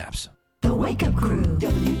Wake Up Crew,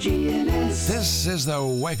 WGNS. This is the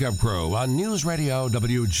Wake Up Crew on News Radio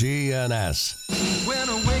WGNS. When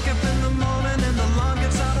I wake up in the morning and the alarm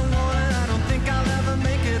gets out of warning, I don't think I'll ever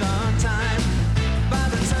make it on time. By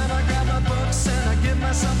the time I grab my books and I give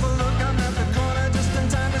myself a look, I'm at the corner just in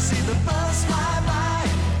time to see the bus fly by.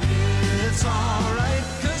 It's alright,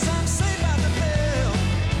 cause I'm saved by the bell.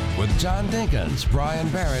 With John Dinkins, Brian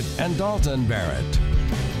Barrett, and Dalton Barrett.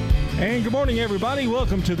 And good morning, everybody.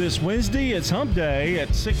 Welcome to this Wednesday. It's Hump Day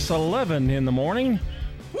at 6:11 in the morning.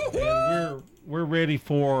 And we're ready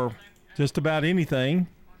for just about anything,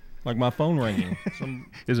 like my phone ringing.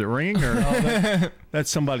 Is it ringing or? That's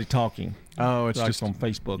somebody talking. Oh, it's like just on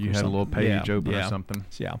Facebook. You or had something. a little page open or something.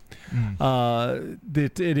 Yeah.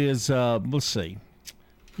 It is. Let's see.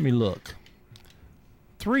 Let me look.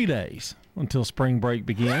 3 days until spring break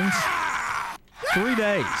begins. 3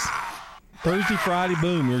 days. Thursday, Friday,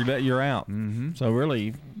 boom, you're out. Mm-hmm. So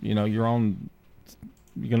really, you're going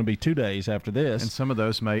to be 2 days after this. And some of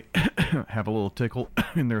those may have a little tickle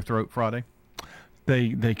in their throat Friday.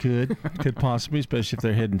 They could possibly, especially if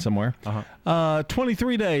they're heading somewhere.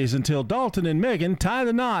 23 days until Dalton and Megan tie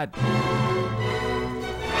the knot.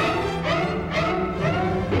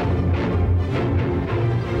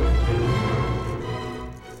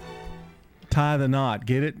 Tie the knot.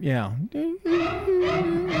 Get it? Yeah.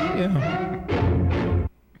 Yeah.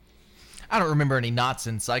 I don't remember any knots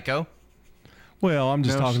in Psycho. Well, I'm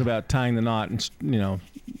just talking about tying the knot, and I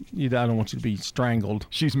don't want you to be strangled.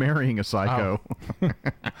 She's marrying a psycho.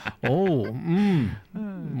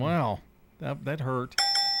 Wow, that hurt.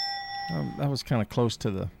 That was kind of close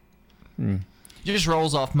to the. It just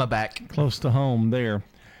rolls off my back. Close to home there,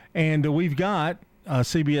 and we've got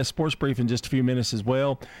CBS Sports Brief in just a few minutes as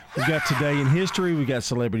well. We've got Today in History. We've got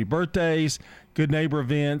celebrity birthdays, good neighbor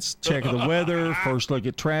events, check of the weather, first look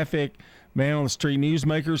at traffic. Man on the Street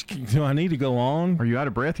newsmakers. Do I need to go on? Are you out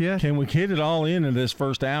of breath yet? Can we get it all in this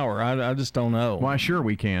first hour? I just don't know. Why, sure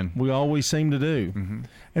we can. We always seem to do. Mm-hmm.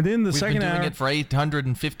 And then We've been doing it for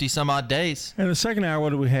 850 some odd days. And the second hour,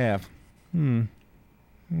 what do we have?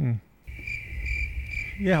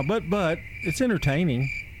 Yeah, but it's entertaining,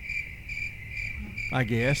 I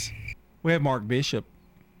guess. We have Mark Bishop.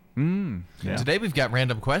 Yeah. Today we've got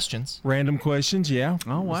random questions. Random questions, yeah.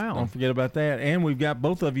 Oh, wow. Don't forget about that. And we've got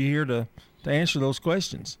both of you here to answer those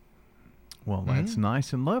questions. Well, that's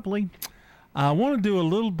nice and lovely. I want to do a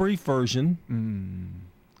little brief version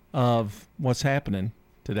of what's happening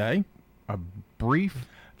today. A brief?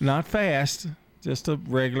 Not fast, just a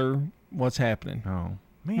regular what's happening. Oh,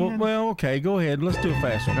 man. Well, okay, go ahead. Let's do a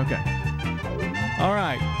fast one. Okay. All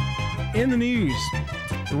right. In the news,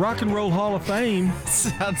 the Rock and Roll Hall of Fame.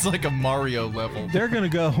 Sounds like a Mario level. They're gonna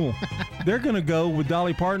go with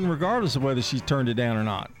Dolly Parton regardless of whether she's turned it down or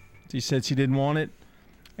not. She said she didn't want it,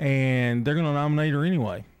 and they're gonna nominate her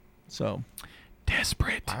anyway. So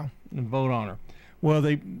desperate. And vote on her. Well,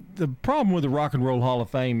 the problem with the Rock and Roll Hall of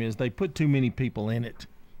Fame is they put too many people in it.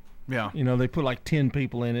 Yeah. They put like 10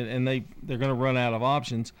 people in it, and they're gonna run out of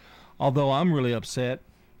options. Although I'm really upset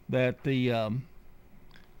that the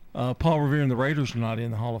Paul Revere and the Raiders are not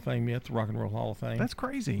in the Hall of Fame yet, the Rock and Roll Hall of Fame. That's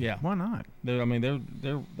crazy. Yeah. Why not?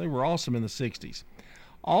 They were awesome in the 60s.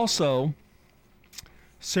 Also,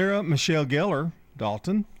 Sarah Michelle Gellar,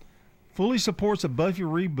 Dalton, fully supports a Buffy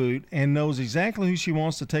reboot and knows exactly who she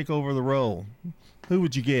wants to take over the role. Who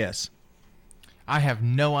would you guess? I have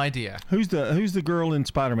no idea. Who's the girl in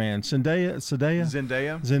Spider-Man?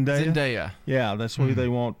 Zendaya? Yeah, that's who they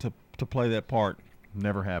want to play that part.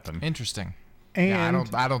 Never happened. Interesting. And yeah,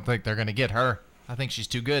 I don't think they're going to get her. I think she's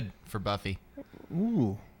too good for Buffy.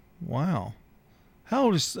 Ooh, wow. How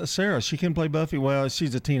old is Sarah? She can play Buffy? Well,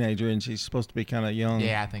 she's a teenager, and she's supposed to be kind of young.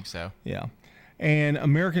 Yeah, I think so. Yeah. And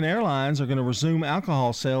American Airlines are going to resume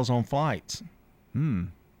alcohol sales on flights. Now,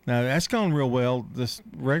 that's gone real well, this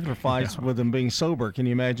regular flights with them being sober. Can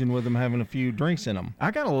you imagine with them having a few drinks in them?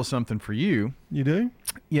 I got a little something for you. You do?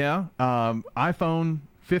 Yeah. iPhone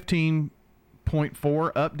 15.4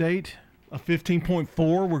 update. A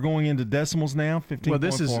 15.4. We're going into decimals now. 15.4. Well,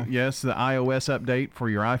 this is the iOS update for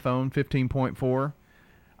your iPhone 15.4.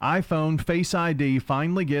 iPhone Face ID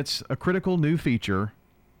finally gets a critical new feature.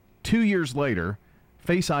 2 years later,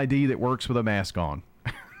 Face ID that works with a mask on.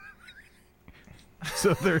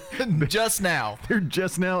 So they're just now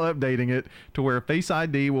updating it to where Face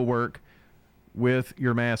ID will work with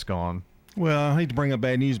your mask on. Well, I hate to bring up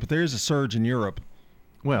bad news, but there is a surge in Europe.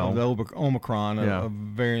 Well, the Omicron, a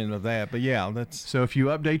variant of that. But yeah, that's so. If you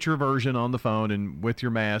update your version on the phone and with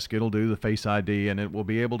your mask, it'll do the Face ID, and it will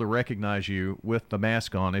be able to recognize you with the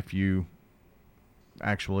mask on if you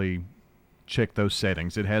actually check those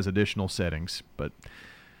settings. It has additional settings, but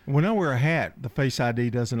When I wear a hat, the Face ID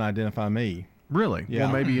doesn't identify me. Really? Yeah.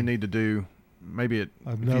 Well, maybe you need to do if you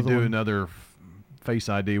do another Face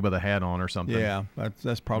ID with a hat on or something. Yeah,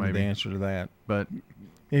 that's probably Maybe. the answer to that. But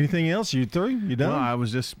anything else? You through? You done? well,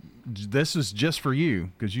 this is just for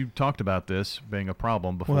you because you talked about this being a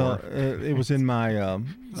problem before. Well, it was in my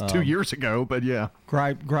 2 years ago, but yeah.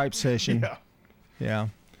 gripe session. Yeah. Yeah.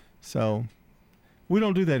 So we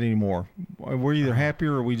don't do that anymore. We're either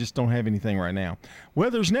happier or we just don't have anything right now.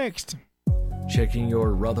 Weather's next. Checking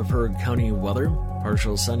your Rutherford County weather.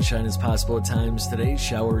 Partial sunshine is possible at times today.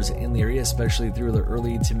 Showers in the area, especially through the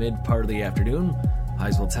early to mid part of the afternoon.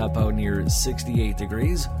 Highs will top out near 68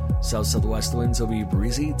 degrees. South-southwest winds will be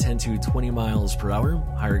breezy, 10 to 20 miles per hour.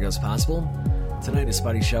 Higher gusts possible. Tonight, a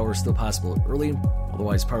spotty shower still possible early.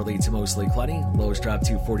 Otherwise, partly to mostly cloudy. Lows drop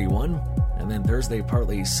to 41. And then Thursday,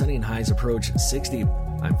 partly sunny and highs approach 60.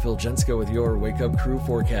 I'm Phil Jenska with your Wake Up Crew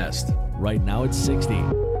forecast. Right now, it's 60.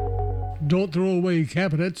 Don't throw away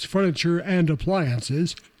cabinets, furniture, and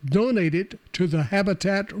appliances. Donate it to the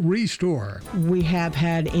Habitat Restore. We have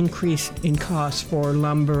had increase in costs for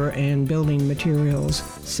lumber and building materials,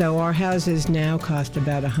 so our houses now cost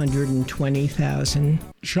about $120,000.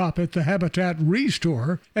 Shop at the Habitat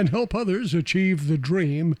Restore and help others achieve the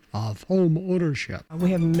dream of home ownership.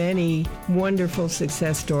 We have many wonderful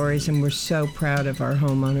success stories, and we're so proud of our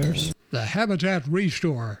homeowners. The Habitat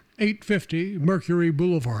Restore, 850 Mercury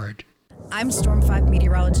Boulevard. I'm Storm 5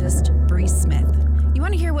 meteorologist Bree Smith. You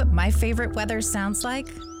want to hear what my favorite weather sounds like?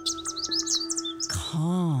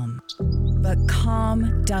 Calm. But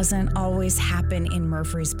calm doesn't always happen in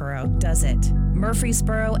Murfreesboro, does it?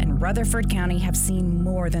 Murfreesboro and Rutherford County have seen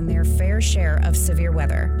more than their fair share of severe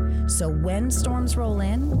weather. So when storms roll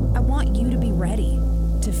in, I want you to be ready,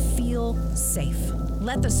 to feel safe.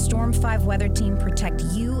 Let the Storm 5 weather team protect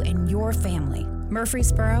you and your family.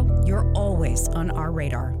 Murfreesboro, you're always on our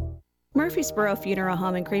radar. Murfreesboro Funeral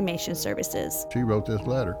Home and Cremation Services. She wrote this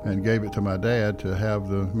letter and gave it to my dad to have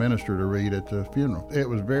the minister to read at the funeral. It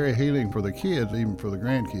was very healing for the kids, even for the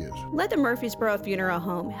grandkids. Let the Murfreesboro Funeral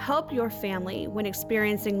Home help your family when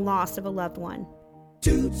experiencing loss of a loved one.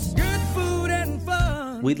 Toots, good food and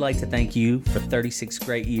fun. We'd like to thank you for 36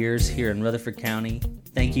 great years here in Rutherford County.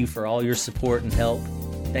 Thank you for all your support and help.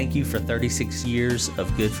 Thank you for 36 years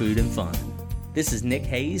of good food and fun. This is Nick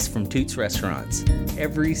Hayes from Toots Restaurants.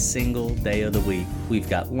 Every single day of the week, we've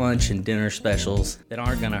got lunch and dinner specials that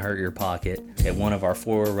aren't going to hurt your pocket at one of our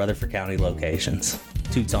 4 Rutherford County locations.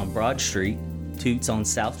 Toots on Broad Street, Toots on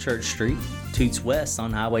South Church Street, Toots West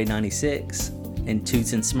on Highway 96, and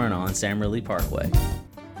Toots in Smyrna on Sam Ridley Parkway.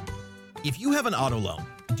 If you have an auto loan,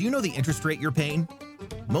 do you know the interest rate you're paying?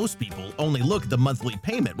 Most people only look at the monthly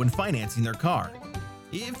payment when financing their car.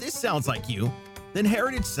 If this sounds like you, then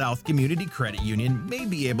Heritage South Community Credit Union may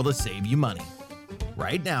be able to save you money.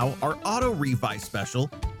 Right now, our auto refi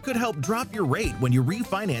special could help drop your rate when you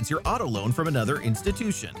refinance your auto loan from another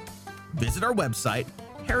institution. Visit our website,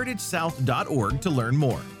 heritagesouth.org, to learn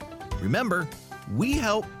more. Remember, we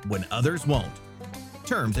help when others won't.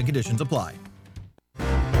 Terms and conditions apply.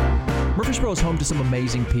 Murfreesboro is home to some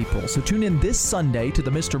amazing people, so tune in this Sunday to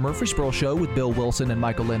the Mr. Murfreesboro Show with Bill Wilson and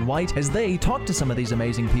Michael Lynn White as they talk to some of these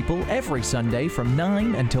amazing people every Sunday from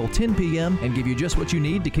 9 until 10 p.m. and give you just what you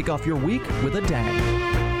need to kick off your week with a dang.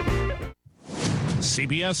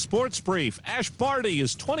 CBS Sports Brief. Ash Barty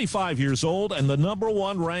is 25 years old and the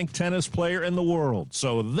 #1 ranked tennis player in the world.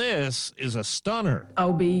 So this is a stunner.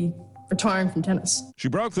 I'll be retiring from tennis. She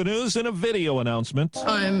broke the news in a video announcement.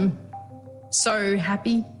 I'm so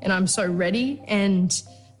happy and I'm so ready, and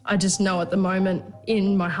I just know at the moment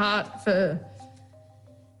in my heart for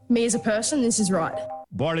me as a person, this is right.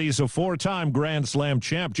 Barty's a 4-time Grand Slam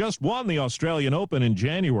champ, just won the Australian Open in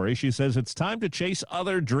January. She says it's time to chase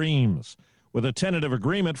other dreams. With a tentative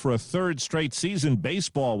agreement for a 3rd straight season,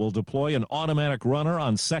 baseball will deploy an automatic runner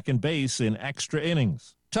on second base in extra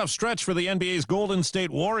innings. Tough stretch for the NBA's Golden State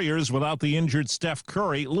Warriors without the injured Steph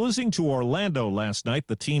Curry, losing to Orlando last night,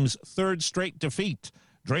 the team's 3rd straight defeat.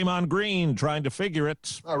 Draymond Green trying to figure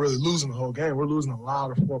it. Not really losing the whole game. We're losing a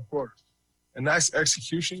lot of 4 quarters. And that's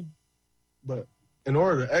execution. But in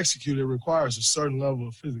order to execute, it requires a certain level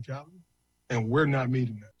of physicality, and we're not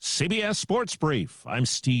meeting that. CBS Sports Brief. I'm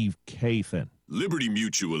Steve Kathan. Liberty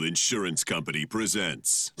Mutual Insurance Company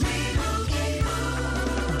presents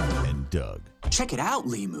and Doug. Check it out,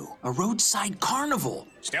 Limu, a roadside carnival.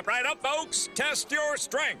 Step right up, folks. Test your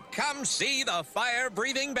strength. Come see the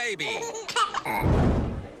fire-breathing baby.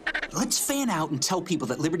 Let's fan out and tell people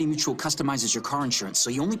that Liberty Mutual customizes your car insurance so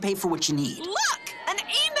you only pay for what you need. Look, an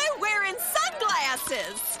emu wearing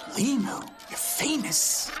sunglasses. Limu, you're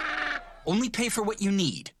famous. Only pay for what you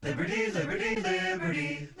need. Liberty, liberty,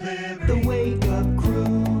 liberty, liberty. The Wake Up Crew,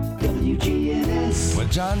 WGNS.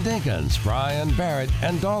 With John Dinkins, Brian Barrett,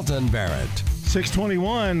 and Dalton Barrett.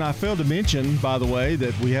 621, I failed to mention, by the way,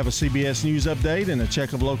 that we have a CBS News update and a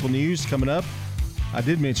check of local news coming up. I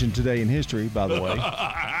did mention today in history, by the way.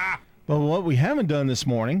 But what we haven't done this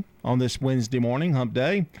morning, on this Wednesday morning, hump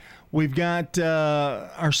day, we've got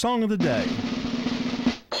our song of the day.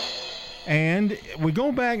 And we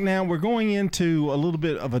go back now, we're going into a little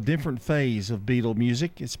bit of a different phase of Beatle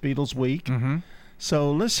music. It's Beatles Week. Mm-hmm.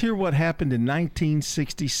 So let's hear what happened in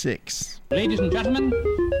 1966. Ladies and gentlemen,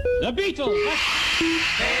 the Beatles.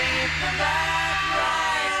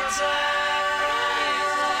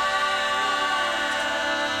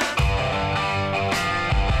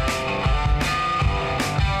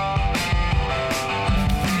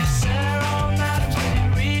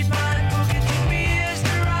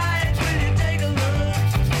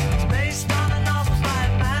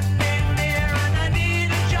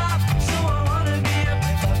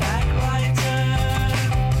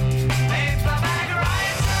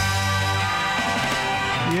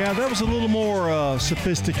 Yeah, that was a little more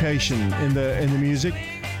sophistication in the music.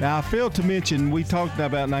 Now, I failed to mention, we talked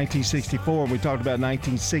about 1964 and we talked about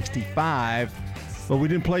 1965, but we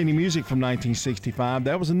didn't play any music from 1965.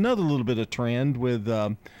 That was another little bit of trend with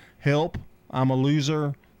Help, I'm a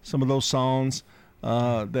Loser, some of those songs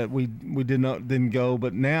that we didn't go.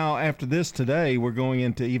 But now, after this today, we're going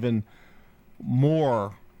into even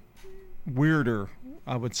more weirder,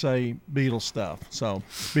 I would say, Beatles stuff. So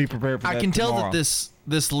be prepared for that. I can tell tomorrow. that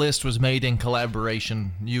this list was made in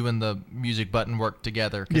collaboration. You and the Music Button worked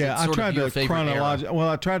together. Yeah, I tried to I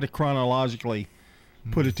tried to chronologically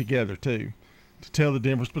put it together too, to tell the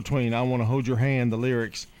difference between "I Want to Hold Your Hand," the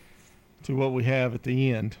lyrics, to what we have at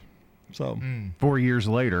the end. So 4 years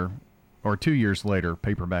later, or 2 years later,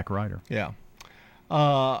 Paperback Writer. Yeah,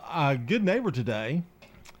 a good neighbor today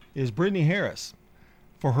is Brittany Harris,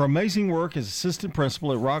 for her amazing work as assistant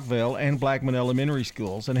principal at Rockville and Blackman Elementary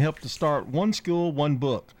Schools, and helped to start One School, One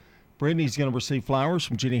Book. Brittany's going to receive flowers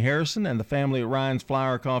from Jenny Harrison and the family at Ryan's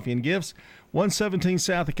Flower, Coffee, and Gifts, 117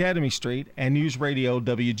 South Academy Street, and News Radio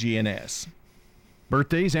WGNS.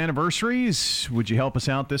 Birthdays, anniversaries, would you help us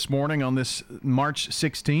out this morning on this March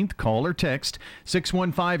 16th? Call or text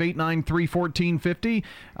 615-893-1450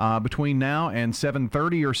 between now and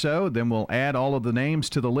 7:30 or so. Then we'll add all of the names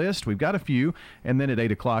to the list. We've got a few. And then at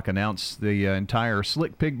 8 o'clock, announce the entire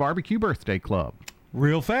Slick Pig Barbecue Birthday Club.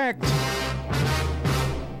 Real fact.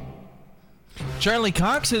 Charlie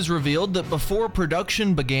Cox has revealed that before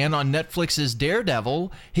production began on Netflix's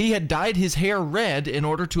Daredevil, he had dyed his hair red in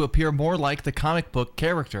order to appear more like the comic book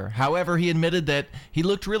character. However, he admitted that he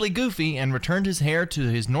looked really goofy and returned his hair to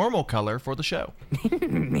his normal color for the show.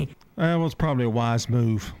 That was probably a wise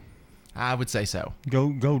move. I would say so.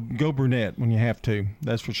 Go brunette when you have to.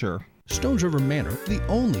 That's for sure. Stones River Manor, the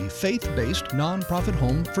only faith-based nonprofit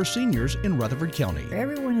home for seniors in Rutherford County.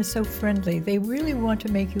 Everyone is so friendly. They really want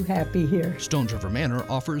to make you happy here. Stones River Manor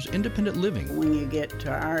offers independent living. When you get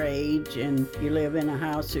to our age and you live in a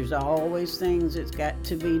house, there's always things that's got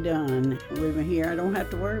to be done. Living here, I don't have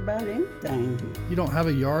to worry about anything. You don't have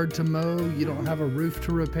a yard to mow. You don't have a roof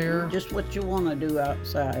to repair. Just what you want to do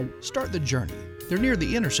outside. Start the journey. They're near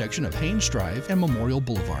the intersection of Haynes Drive and Memorial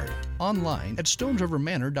Boulevard. Online at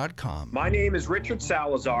stonesrivermanor.com. My name is Richard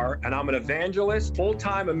Salazar, and I'm an evangelist,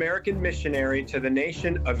 full-time American missionary to the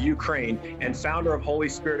nation of Ukraine, and founder of Holy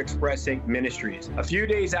Spirit Expressing Ministries. A few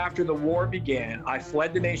days after the war began, I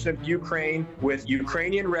fled the nation of Ukraine with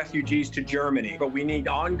Ukrainian refugees to Germany, but we need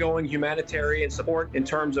ongoing humanitarian support in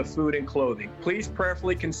terms of food and clothing. Please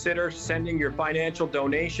prayerfully consider sending your financial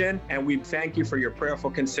donation, and we thank you for your prayerful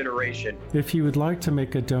consideration. If you would like to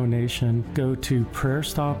make a donation, go to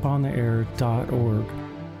prayerstoponair.org.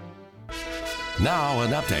 Now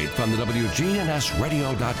an update from the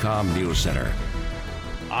WGNSradio.com News Center.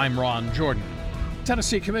 I'm Ron Jordan.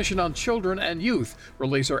 Tennessee Commission on Children and Youth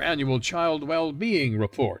released their annual Child Well-Being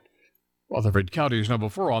Report. Rutherford County is number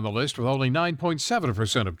 4 on the list with only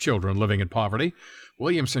 9.7% of children living in poverty.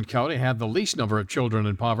 Williamson County had the least number of children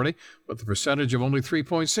in poverty with a percentage of only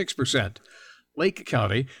 3.6%. Lake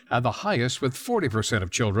County had the highest with 40% of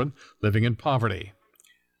children living in poverty.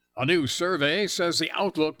 A new survey says the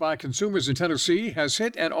outlook by consumers in Tennessee has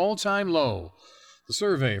hit an all-time low. The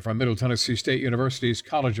survey from Middle Tennessee State University's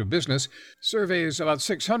College of Business surveys about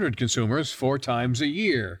 600 consumers 4 times a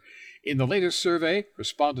year. In the latest survey,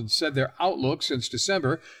 respondents said their outlook since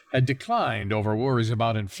December had declined over worries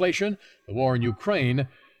about inflation, the war in Ukraine,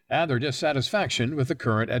 and their dissatisfaction with the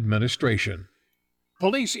current administration.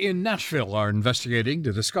 Police in Nashville are investigating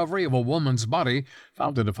the discovery of a woman's body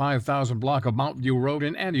found in the 5,000 block of Mountain View Road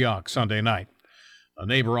in Antioch Sunday night. A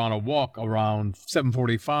neighbor on a walk around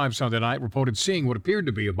 7:45 Sunday night reported seeing what appeared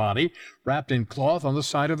to be a body wrapped in cloth on the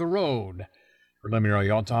side of the road. Preliminary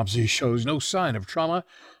autopsy shows no sign of trauma,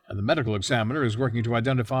 and the medical examiner is working to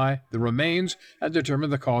identify the remains and determine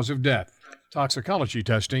the cause of death. Toxicology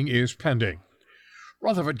testing is pending.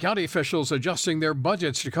 Rutherford County officials adjusting their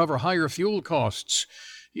budgets to cover higher fuel costs.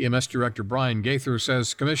 EMS Director Brian Gaither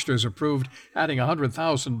says commissioners approved adding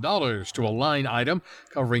 $100,000 to a line item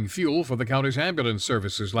covering fuel for the county's ambulance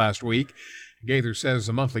services last week. Gaither says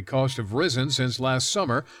the monthly costs have risen since last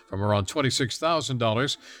summer from around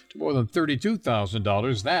 $26,000 to more than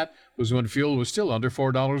 $32,000. That was when fuel was still under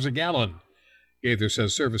 $4 a gallon. Gaither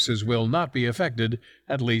says services will not be affected,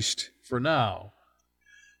 at least for now.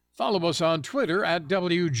 Follow us on Twitter at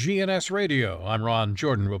WGNS Radio. I'm Ron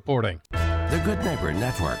Jordan reporting. The Good Neighbor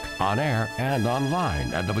Network, on air and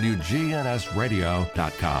online at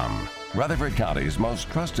WGNSradio.com. Rutherford County's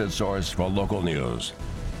most trusted source for local news.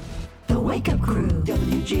 The Wake Up Crew,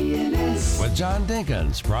 WGNS. With John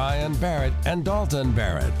Dinkins, Brian Barrett, and Dalton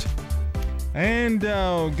Barrett. And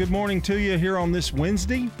good morning to you here on this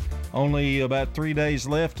Wednesday. Only about 3 days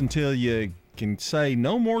left until you can say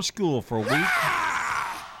no more school for a week.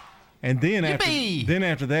 And then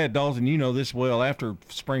after that, Dalton, you know this well, after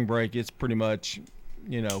spring break, it's pretty much,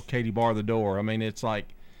 Katie bar the door. I mean, it's like,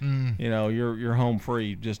 you're home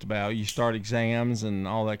free just about. You start exams and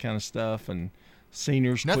all that kind of stuff, and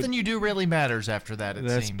seniors. Nothing you do really matters after that, it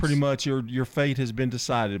That's seems. pretty much your fate has been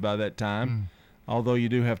decided by that time, although you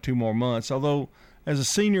do have 2 more months. Although, as a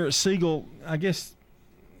senior at Siegel, I guess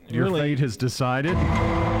your fate has decided.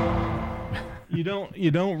 You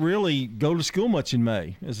don't really go to school much in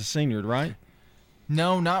May as a senior, right?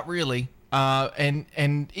 No, not really.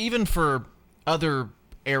 And even for other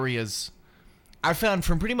areas, I found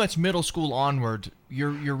from pretty much middle school onward,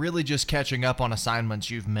 you're really just catching up on assignments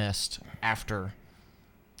you've missed after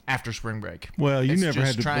spring break. Well, you it's never just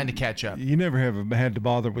had to trying to catch up. You never have had to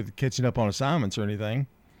bother with catching up on assignments or anything.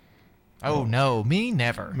 Oh no, me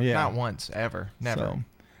never. Yeah. Not once, ever, never. So,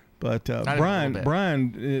 but Not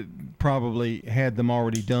Brian probably had them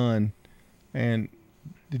already done. And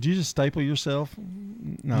did you just staple yourself?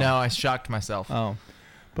 No, I shocked myself. Oh,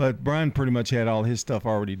 but Brian pretty much had all his stuff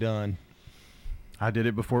already done. I did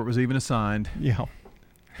it before it was even assigned. Yeah.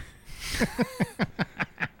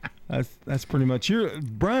 That's pretty much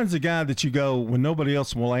Brian's the guy that you go when nobody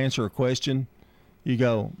else will answer a question. You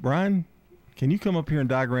go, Brian, can you come up here and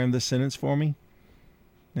diagram this sentence for me?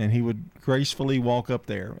 And he would gracefully walk up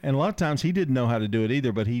there. And a lot of times he didn't know how to do it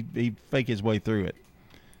either, but he'd fake his way through it.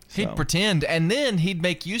 He'd pretend, and then he'd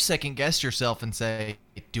make you second guess yourself and say,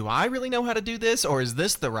 do I really know how to do this, or is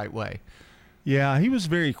this the right way? Yeah, he was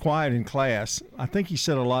very quiet in class. I think he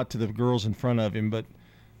said a lot to the girls in front of him, but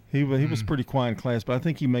he was pretty quiet in class. But I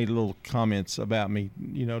think he made little comments about me,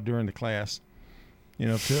 during the class,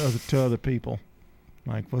 to other people.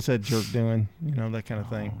 Like, what's that jerk doing? That kind of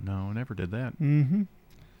thing. Oh, no, never did that. Mm-hmm.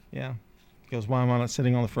 Yeah. Because why am I not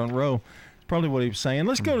sitting on the front row? Probably what he was saying.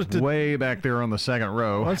 Let's go to way back there on the second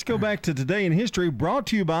row. Let's go back to Today in History, brought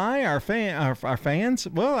to you by our fans.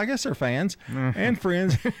 Well, I guess they're fans and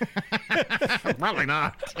friends. Probably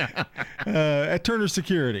not. At Turner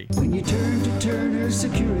Security. When you turn to Turner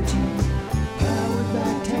Security, powered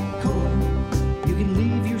by TechCore, you can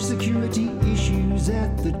leave your security issues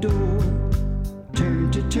at the door.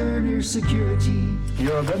 Turn to Turner Security.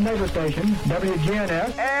 Your Good Neighbor Station,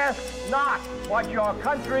 WGNS. Ask not what your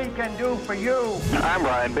country can do for you. I'm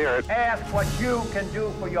Brian Barrett. Ask what you can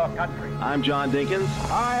do for your country. I'm John Dinkins.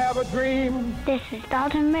 I have a dream. This is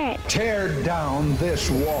Dalton Merritt. Tear down this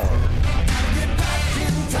wall.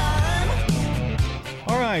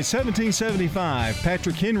 All right, 1775.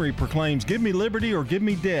 Patrick Henry proclaims, "Give me liberty or give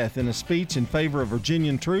me death," in a speech in favor of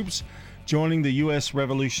Virginian troops joining the U.S.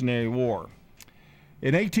 Revolutionary War.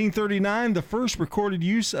 In 1839, the first recorded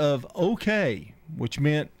use of OK, which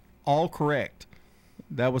meant all correct.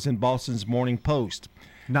 That was in Boston's Morning Post.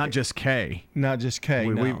 Not just K. Not just K,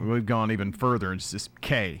 no. We've gone even further. It's just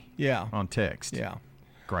K on text. Yeah.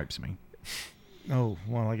 Gripes me. Oh,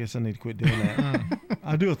 well, I guess I need to quit doing that.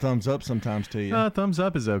 I do a thumbs up sometimes to you. Thumbs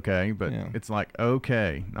up is okay, but it's like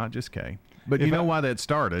OK, not just K. But you know why that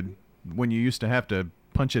started? When you used to have to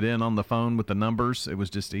punch it in on the phone with the numbers, it was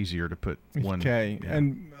just easier to put one. Okay,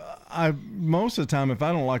 and most of the time, if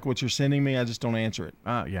I don't like what you're sending me, I just don't answer it.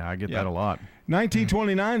 Yeah, I get that a lot.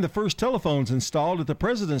 1929, the first telephones installed at the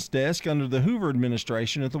president's desk under the Hoover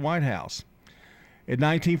administration at the White House. In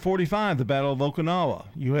 1945, the Battle of Okinawa.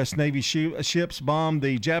 U.S. Navy ships bombed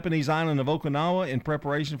the Japanese island of Okinawa in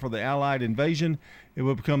preparation for the Allied invasion. It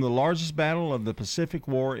would become the largest battle of the Pacific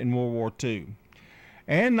War in World War II.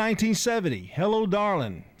 And 1970, Hello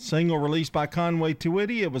Darling, single released by Conway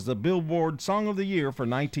Twitty. It was the Billboard Song of the Year for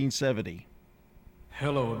 1970.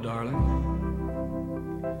 Hello, darling.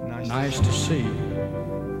 Nice to see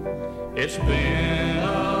you. It's been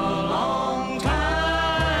a long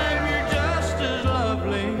time. You're just as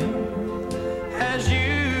lovely as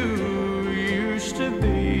you used to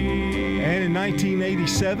be. And in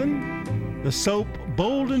 1987, the soap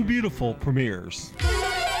Bold and Beautiful premieres.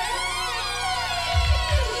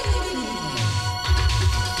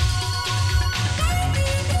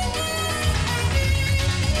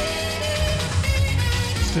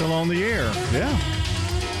 Still on the air. Yeah.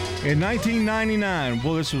 In 1999,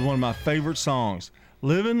 well, this was one of my favorite songs.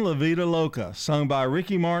 Livin' La Vida Loca, sung by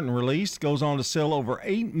Ricky Martin, released, goes on to sell over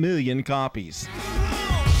 8 million copies.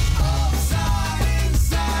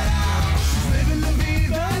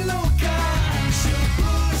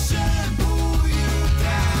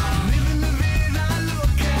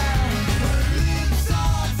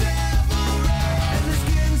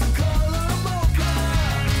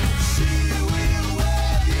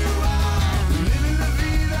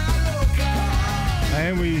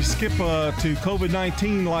 And we skip to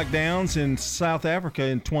COVID-19 lockdowns in South Africa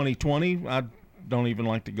in 2020. I don't even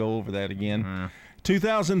like to go over that again.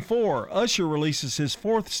 2004, Usher releases his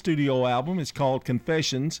fourth studio album. It's called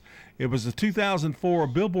Confessions. It was the 2004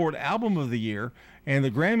 Billboard Album of the Year and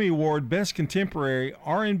the Grammy Award Best Contemporary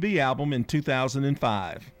R&B Album in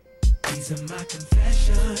 2005. These are my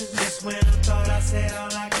confessions. Just when I thought I said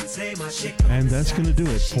all I could say, my shit. And that's going to do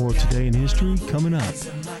it for Today in History. Coming up,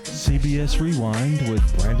 CBS Rewind with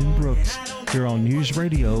Brandon Brooks here on News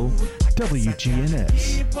Radio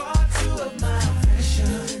WGNS. If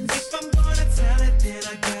I'm gonna tell it, then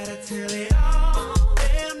I gotta tell it all.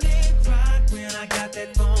 Damn, they cried when I got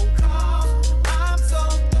that phone call. I'm so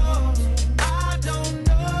dumb, I don't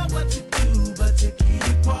know what to do but to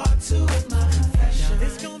keep part two of my confession.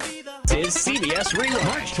 It's gonna be is CBS Rewind.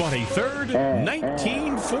 March 23rd,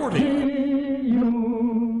 1940.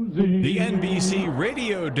 The NBC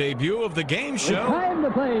radio debut of the game show, Time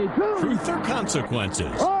to play Truth or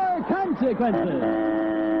Consequences. or Consequences.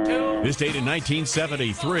 This date in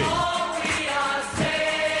 1973.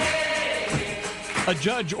 A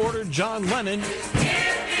judge ordered John Lennon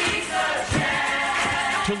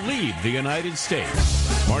to leave the United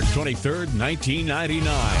States. March 23rd,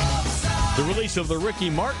 1999. The release of the Ricky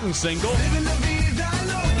Martin single,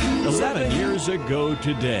 11 years ago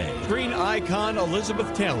today. Screen icon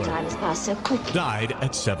Elizabeth Taylor died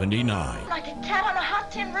at 79. Like a cat on a hot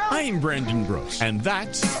tin roof. I'm Brandon Brooks, and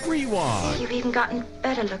that's Rewind. You've even gotten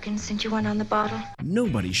better looking since you went on the bottle.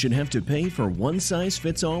 Nobody should have to pay for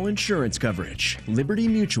one-size-fits-all insurance coverage. Liberty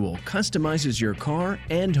Mutual customizes your car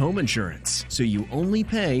and home insurance, so you only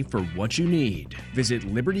pay for what you need. Visit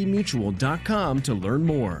libertymutual.com to learn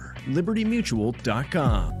more.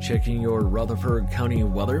 libertymutual.com. Checking your Rutherford County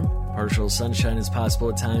weather. Partial sunshine is possible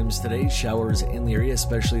at times today. Showers in the area,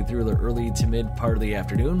 especially through the early to mid part of the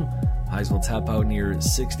afternoon. Highs will top out near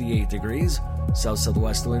 68 degrees.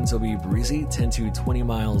 South-southwest winds will be breezy, 10 to 20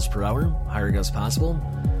 miles per hour. Higher gusts possible.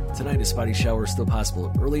 Tonight, a spotty shower still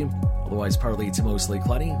possible early. Otherwise, partly to mostly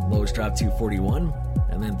cloudy. Lows drop to 41.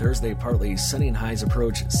 And then Thursday, partly sunny and highs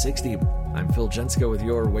approach 60. I'm Phil Jensko with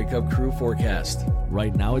your Wake Up Crew forecast.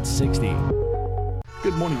 Right now, it's 60.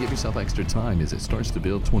 Good morning. Give yourself extra time as it starts to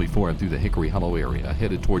build 24 through the Hickory Hollow area,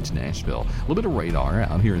 headed towards Nashville. A little bit of radar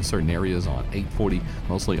out here in certain areas on 840,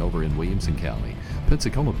 mostly over in Williamson County.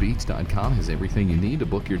 PensacolaBeach.com has everything you need to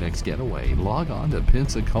book your next getaway. Log on to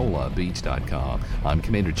PensacolaBeach.com. I'm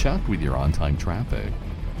Commander Chuck with your on-time traffic.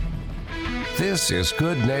 This is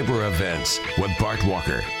Good Neighbor Events with Bart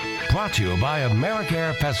Walker. Brought to you by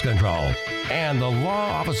Americare Pest Control and the law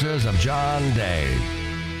offices of John Day.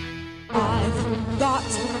 I've got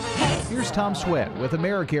Here's Tom Sweat with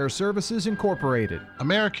Americare Services Incorporated.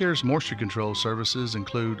 Americare's moisture control services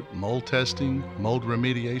include mold testing, mold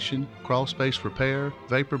remediation, crawl space repair,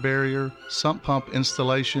 vapor barrier, sump pump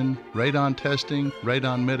installation, radon testing,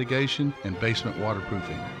 radon mitigation, and basement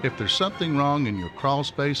waterproofing. If there's something wrong in your crawl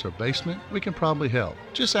space or basement, we can probably help.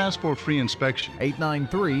 Just ask for a free inspection.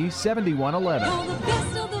 893-7111. all the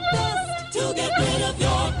best of the best to get rid of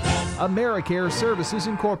your pest. Americare Services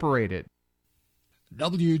Incorporated.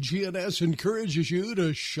 WGNS encourages you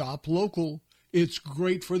to shop local. It's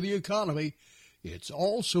great for the economy. It's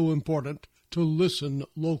also important to listen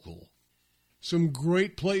local. Some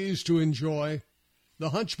great plays to enjoy. The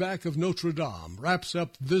Hunchback of Notre Dame wraps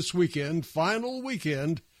up this weekend, final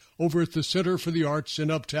weekend, over at the Center for the Arts in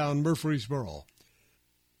Uptown Murfreesboro.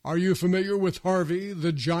 Are you familiar with Harvey,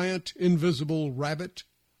 the giant invisible rabbit?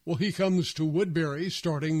 Well, he comes to Woodbury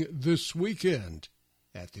starting this weekend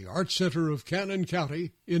at the Arts Center of Cannon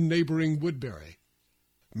County in neighboring Woodbury.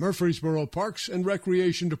 Murfreesboro Parks and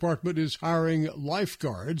Recreation Department is hiring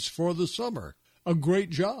lifeguards for the summer. A great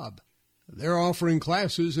job. They're offering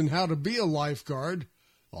classes in how to be a lifeguard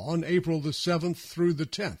on April the 7th through the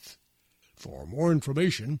 10th. For more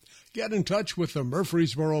information, get in touch with the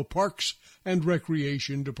Murfreesboro Parks and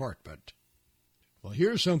Recreation Department. Well,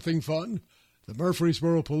 here's something fun. The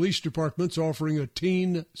Murfreesboro Police Department's offering a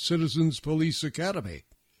Teen Citizens Police Academy.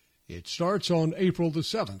 It starts on April the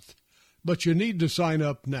 7th, but you need to sign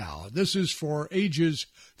up now. This is for ages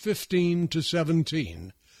 15 to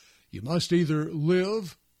 17. You must either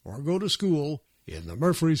live or go to school in the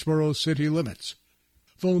Murfreesboro city limits.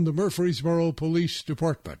 Phone the Murfreesboro Police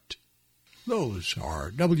Department. Those are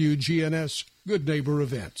WGNS Good Neighbor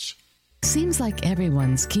events. Seems like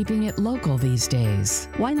everyone's keeping it local these days.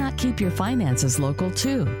 Why not keep your finances local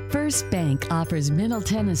too? First Bank offers Middle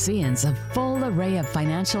Tennesseans a full array of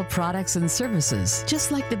financial products and services,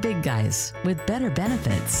 just like the big guys, with better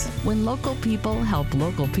benefits. When local people help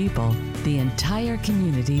local people, the entire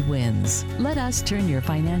community wins. Let us turn your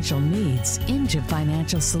financial needs into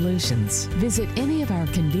financial solutions. Visit any of our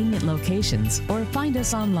convenient locations or find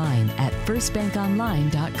us online at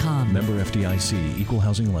firstbankonline.com. Member FDIC, Equal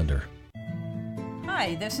Housing Lender.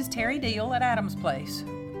 Hi, this is Terry Deal at Adams Place,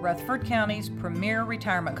 Rutherford County's premier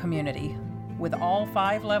retirement community, with all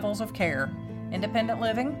 5 levels of care: independent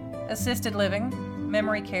living, assisted living,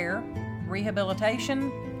 memory care,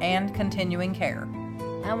 rehabilitation, and continuing care.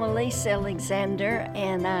 I'm Elise Alexander,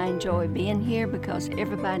 and I enjoy being here because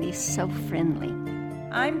everybody's so friendly.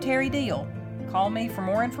 I'm Terry Deal. Call me for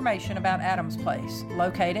more information about Adams Place,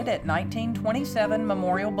 located at 1927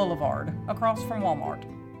 Memorial Boulevard, across from Walmart.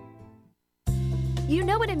 You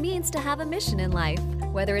know what it means to have a mission in life,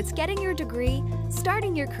 whether it's getting your degree,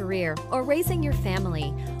 starting your career, or raising your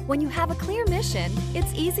family. When you have a clear mission,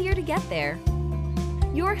 it's easier to get there.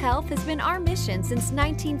 Your health has been our mission since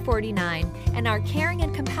 1949, and our caring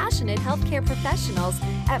and compassionate healthcare professionals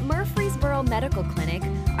at Murfreesboro Medical Clinic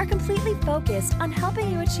are completely focused on helping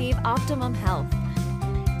you achieve optimum health.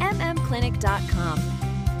 mmclinic.com.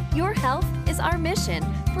 Your health is our mission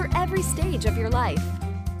for every stage of your life.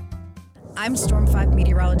 I'm Storm 5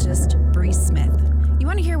 meteorologist Bree Smith. You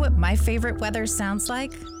want to hear what my favorite weather sounds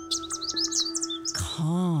like?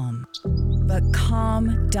 Calm. But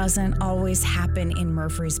calm doesn't always happen in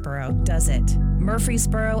Murfreesboro, does it?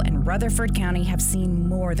 Murfreesboro and Rutherford County have seen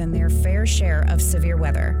more than their fair share of severe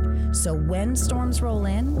weather. So when storms roll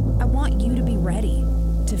in, I want you to be ready,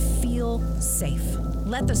 to feel safe.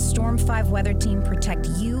 Let the Storm 5 weather team protect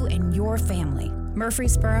you and your family.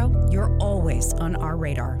 Murfreesboro, you're always on our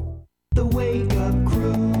radar. The Wake Up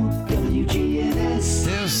Crew, WGNS.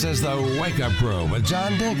 This is the Wake Up Crew with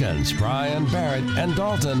John Dinkins, Brian Barrett, and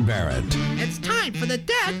Dalton Barrett. It's time for the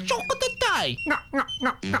dad joke of the day.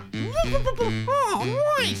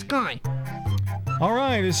 Oh, nice guy. All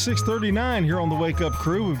right, it's 6:39 here on the Wake Up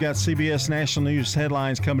Crew. We've got CBS National News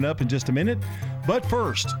headlines coming up in just a minute. But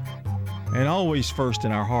first, and always first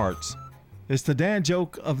in our hearts, it's the dad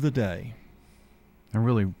joke of the day. I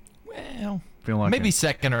really feel like maybe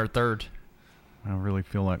second or third. I really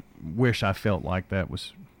wish I felt like that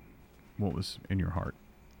was what was in your heart.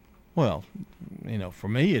 Well, for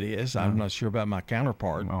me it is. I'm not sure about my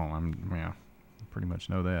counterpart. I pretty much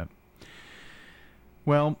know that.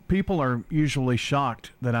 Well, people are usually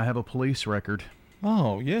shocked that I have a police record.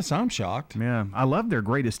 Oh, yes, I'm shocked. Yeah, I love their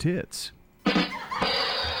greatest hits.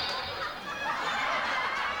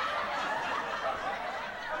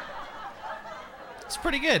 It's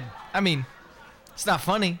pretty good. I mean, it's not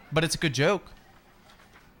funny, but it's a good joke.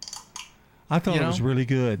 I thought it was really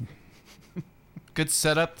good. Good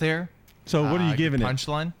setup there. So what are you giving it?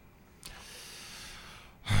 Punchline.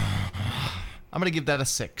 I'm going to give that a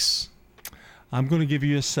 6. I'm going to give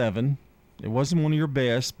you a 7. It wasn't one of your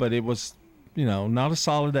best, but it was, not a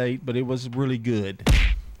solid 8, but it was really good.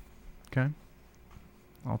 Okay.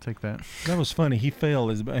 I'll take that. That was funny. He fell.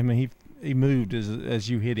 He moved as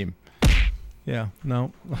you hit him. Yeah,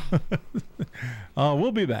 no.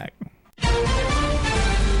 We'll be back.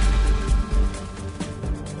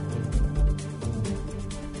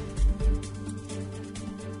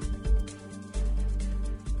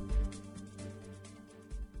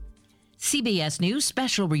 CBS News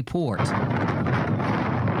Special Report.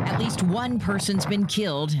 At least one person's been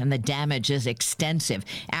killed, and the damage is extensive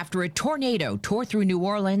after a tornado tore through New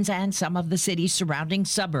Orleans and some of the city's surrounding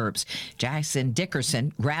suburbs. Jackson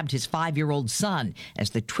Dickerson grabbed his 5-year-old son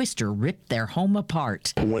as the twister ripped their home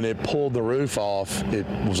apart. When it pulled the roof off, it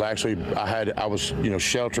was actually, I was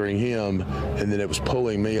sheltering him, and then it was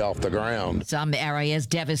pulling me off the ground. Some areas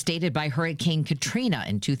devastated by Hurricane Katrina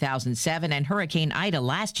in 2007 and Hurricane Ida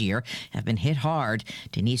last year have been hit hard.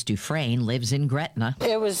 Denise Dufresne lives in Gretna.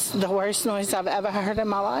 It was the worst noise I've ever heard in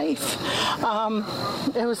my life.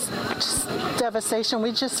 It was just devastation.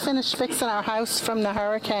 We just finished fixing our house from the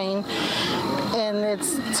hurricane, and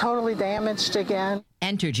it's totally damaged again.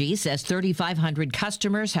 Entergy says 3,500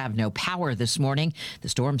 customers have no power this morning. The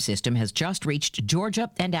storm system has just reached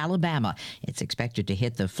Georgia and Alabama. It's expected to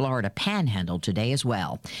hit the Florida Panhandle today as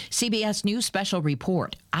well. CBS News Special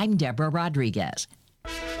Report. I'm Deborah Rodriguez.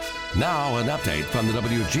 Now an update from the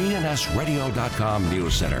WGNSradio.com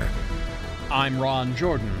News Center. I'm Ron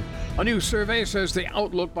Jordan. A new survey says the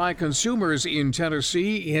outlook by consumers in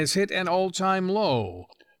Tennessee has hit an all-time low.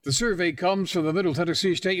 The survey comes from the Middle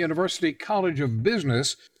Tennessee State University College of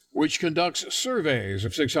Business, which conducts surveys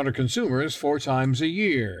of 600 consumers 4 times a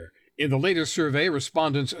year. In the latest survey,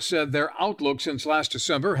 respondents said their outlook since last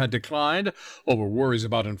December had declined over worries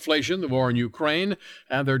about inflation, the war in Ukraine,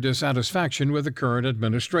 and their dissatisfaction with the current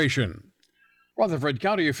administration. Rutherford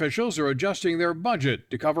County officials are adjusting their budget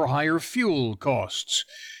to cover higher fuel costs.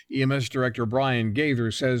 EMS Director Brian Gaither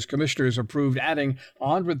says commissioners approved adding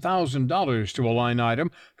 $100,000 to a line item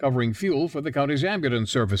covering fuel for the county's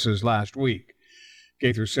ambulance services last week.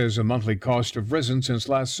 Gaither says the monthly costs have risen since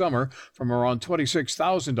last summer from around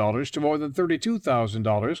 $26,000 to more than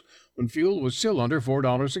 $32,000 when fuel was still under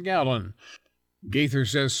 $4 a gallon. Gaither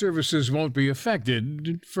says services won't be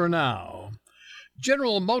affected for now.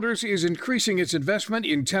 General Motors is increasing its investment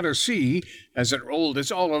in Tennessee as it rolled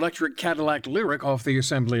its all-electric Cadillac Lyriq off the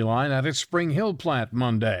assembly line at its Spring Hill plant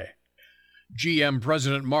Monday. GM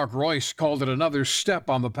President Mark Royce called it another step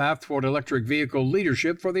on the path toward electric vehicle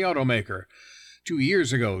leadership for the automaker. 2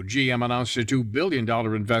 years ago, GM announced a $2 billion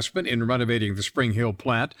investment in renovating the Spring Hill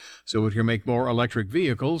plant so it can make more electric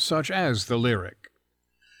vehicles such as the Lyriq.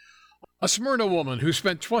 A Smyrna woman who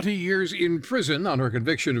spent 20 years in prison on her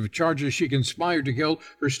conviction of charges she conspired to kill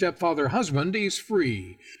her stepfather husband is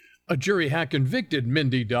free. A jury had convicted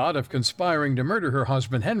Mindy Dodd of conspiring to murder her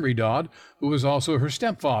husband Henry Dodd, who was also her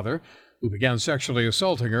stepfather, who began sexually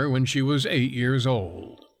assaulting her when she was 8 years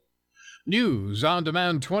old. News on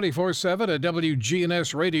demand 24/7 at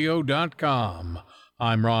WGNSradio.com.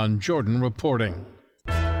 I'm Ron Jordan reporting.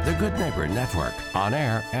 The Good Neighbor Network, on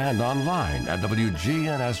air and online at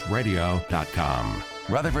WGNSradio.com.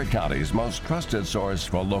 Rutherford County's most trusted source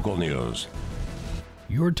for local news.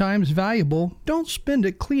 Your time's valuable. Don't spend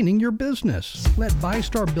it cleaning your business. Let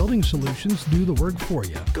ByStar Building Solutions do the work for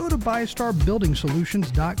you. Go to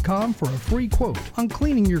ByStarBuildingSolutions.com for a free quote on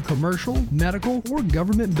cleaning your commercial, medical, or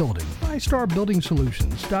government building.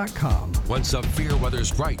 ByStarBuildingSolutions.com. When severe weather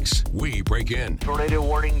strikes, we break in. Tornado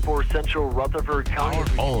warning for central Rutherford County.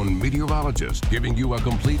 Our own meteorologist giving you a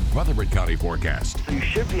complete Rutherford County forecast. So you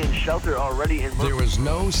should be in shelter already in There is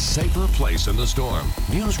no safer place in the storm.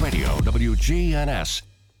 News Radio WGNS.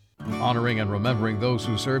 Honoring and remembering those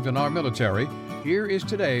who served in our military, here is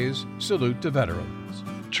today's Salute to Veterans.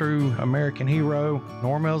 True American hero,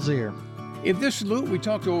 Norm Elzier. In this salute, we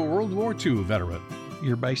talk to a World War II veteran.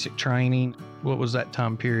 Your basic training, what was that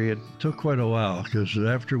time period? Took quite a while because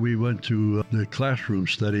after we went to the classroom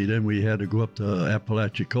study, then we had to go up to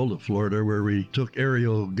Apalachicola, Florida, where we took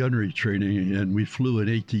aerial gunnery training, and we flew in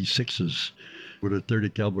AT-6s with a 30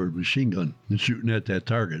 caliber machine gun and shooting at that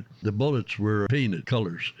target. The bullets were painted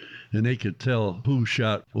colors, and they could tell who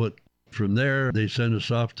shot what. From there, they sent us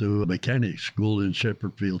off to a mechanic school in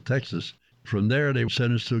Shepherdfield, Texas. From there, they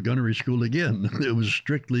sent us to a gunnery school again. It was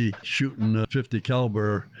strictly shooting a 50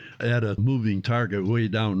 caliber at a moving target way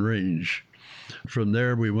down range. From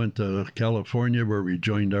there, we went to California, where we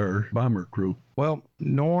joined our bomber crew. Well,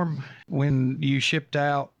 Norm, when you shipped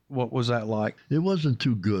out, what was that like? It wasn't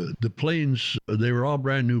too good. The planes, they were all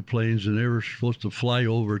brand new planes, and they were supposed to fly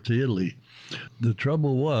over to Italy. The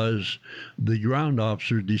trouble was the ground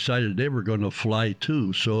officers decided they were going to fly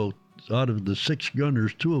too. So out of the 6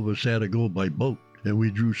 gunners, 2 of us had to go by boat, and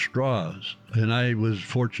we drew straws. And I was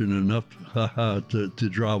fortunate enough to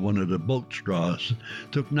draw one of the boat straws.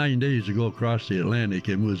 It took 9 days to go across the Atlantic,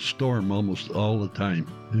 and was storm almost all the time.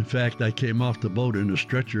 In fact, I came off the boat in a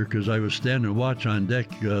stretcher because I was standing watch on deck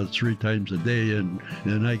 3 times a day, and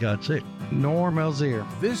I got sick. Norm Elzier.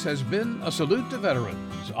 This has been a Salute to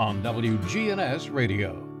Veterans on WGNS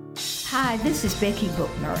Radio. Hi, this is Becky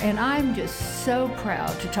Bookner, and I'm just so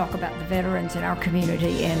proud to talk about the veterans in our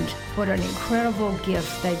community and what an incredible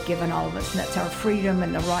gift they've given all of us, and that's our freedom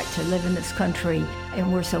and the right to live in this country,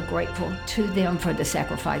 and we're so grateful to them for the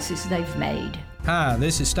sacrifices they've made. Hi,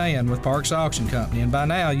 this is Stan with Parks Auction Company, and by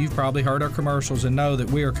now you've probably heard our commercials and know that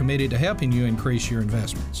we are committed to helping you increase your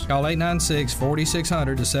investments. Call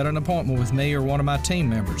 896-4600 to set an appointment with me or one of my team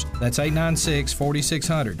members. That's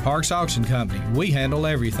 896-4600. Parks Auction Company. We handle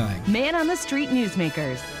everything. Man on the Street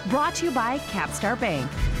Newsmakers, brought to you by Capstar Bank.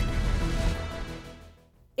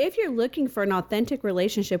 If you're looking for an authentic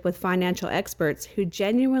relationship with financial experts who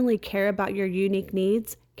genuinely care about your unique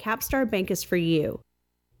needs, Capstar Bank is for you.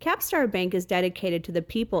 Capstar Bank is dedicated to the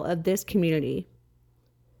people of this community.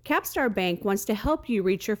 Capstar Bank wants to help you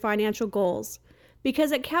reach your financial goals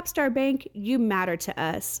because at Capstar Bank, you matter to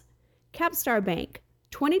us. Capstar Bank,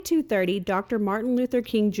 2230 Dr. Martin Luther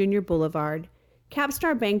King Jr. Boulevard,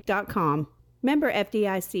 capstarbank.com. Member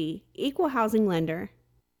FDIC, Equal Housing Lender.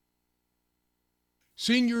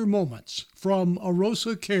 Senior Moments from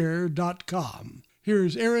arosacare.com.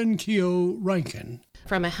 Here's Erin Keogh Rankin.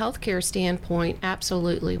 From a healthcare standpoint,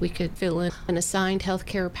 absolutely, we could fill in an assigned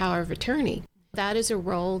healthcare power of attorney. That is a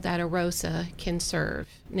role that AROSA can serve.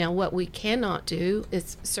 Now, what we cannot do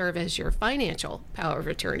is serve as your financial power of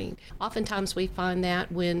attorney. Oftentimes we find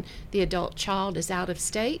that when the adult child is out of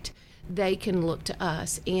state, they can look to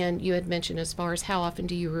us. And you had mentioned as far as how often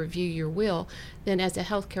do you review your will, then as a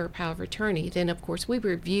healthcare power of attorney, then of course we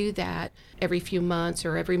review that every few months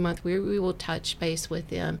or every month we will touch base with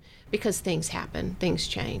them because things happen, things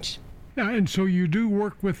change. Yeah, and so you do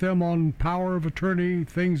work with them on power of attorney,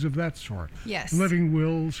 things of that sort. Yes. Living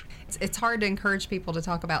wills. It's hard to encourage people to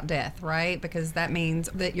talk about death, right? Because that means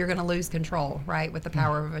that you're going to lose control, right, with the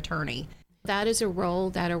power of attorney. That is a role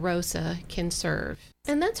that AROSA can serve.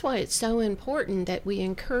 And that's why it's so important that we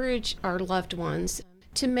encourage our loved ones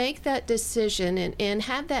to make that decision and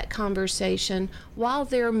have that conversation while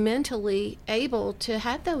they're mentally able to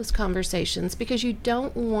have those conversations, because you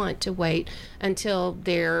don't want to wait until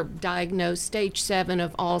they're diagnosed stage 7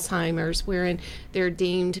 of Alzheimer's, wherein they're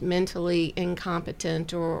deemed mentally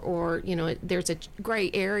incompetent or you know, there's a gray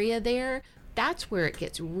area there. That's where it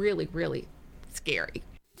gets really, really scary.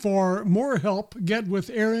 For more help, get with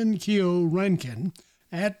Erin Keogh Rankin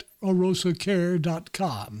at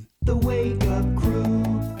arosacare.com. The Wake Up Crew,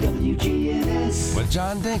 WGNS. With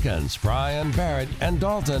John Dinkins, Brian Barrett, and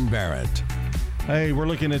Dalton Barrett. Hey, we're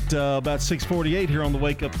looking at about 6:48 here on the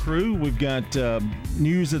Wake Up Crew. We've got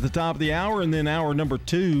news at the top of the hour, and then hour number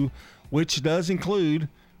 2, which does include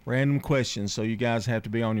random questions. So you guys have to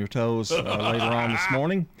be on your toes later on this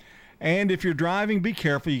morning. And if you're driving, be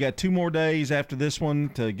careful. You got 2 more days after this one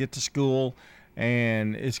to get to school,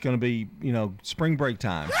 and it's going to be, you know, spring break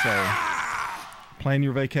time. So plan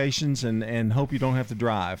your vacations and hope you don't have to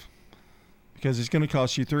drive, because it's going to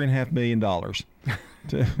cost you $3.5 million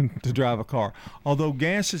to drive a car. Although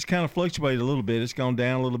gas has kind of fluctuated a little bit. It's gone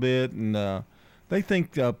down a little bit, and they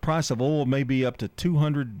think the price of oil may be up to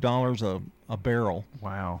 $200 a barrel.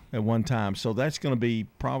 Wow. At one time. So that's going to be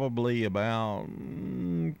probably about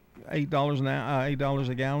 $8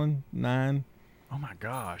 a gallon, $9. Oh my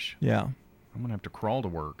gosh. Yeah. I'm gonna have to crawl to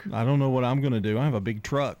work. I don't know what I'm gonna do. I have a big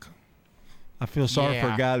truck. I feel sorry for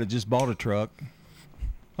a guy that just bought a truck.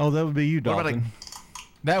 Oh, that would be you, Dalton.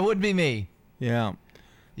 That would be me. Yeah.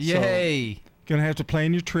 Yay. So, gonna have to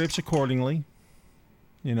plan your trips accordingly.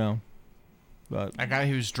 You know. But a guy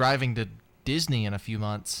who's driving to Disney in a few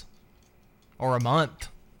months. Or a month.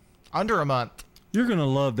 Under a month. You're gonna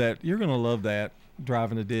love that. You're gonna love that.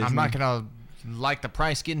 Driving to Disney. I'm not gonna like the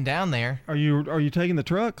price getting down there. Are you taking the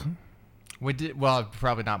truck? We did. Well,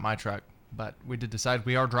 probably not my truck, but we did decide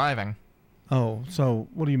we are driving. Oh, so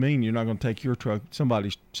what do you mean you're not going to take your truck? Somebody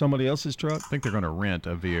else's truck? I think they're going to rent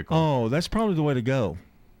a vehicle. Oh, that's probably the way to go.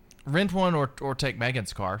 Rent one or take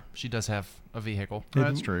Megan's car. She does have a vehicle.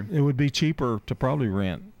 That's true. It would be cheaper to probably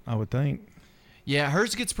rent, I would think. Yeah,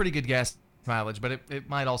 hers gets pretty good gas mileage, but it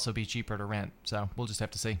might also be cheaper to rent. So we'll just have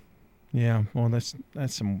to see. Yeah, well, that's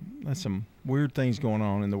some weird things going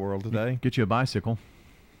on in the world today. Get you a bicycle.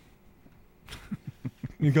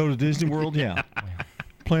 You go to Disney World, yeah.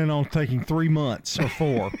 Plan on taking 3 months or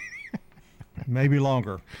 4, maybe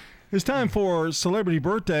longer. It's time for celebrity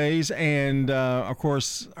birthdays, and of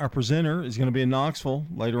course, our presenter is going to be in Knoxville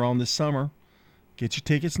later on this summer. Get your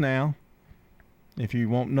tickets now. If you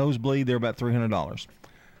want nosebleed, they're about $300.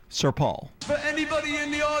 Sir Paul. For anybody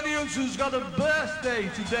in the audience who's got a birthday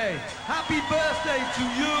today, happy birthday to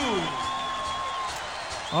you.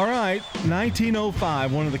 All right,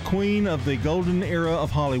 1905, one of the queen of the golden era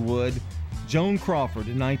of Hollywood, Joan Crawford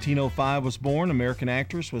in 1905 was born. American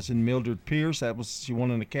actress, was in Mildred Pierce. She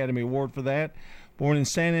won an Academy Award for that. Born in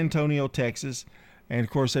San Antonio, Texas. And, of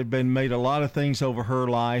course, they've been made a lot of things over her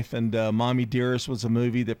life. And Mommy Dearest was a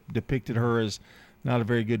movie that depicted her as not a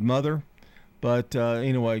very good mother. But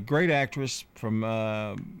anyway, great actress from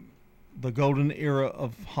the golden era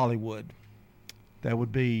of Hollywood. That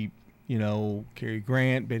would be, Cary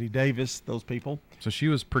Grant, Bette Davis, those people. So she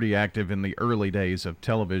was pretty active in the early days of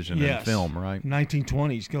television and film, right?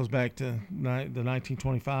 1920s, goes back to the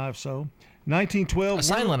 1925. So 1912. A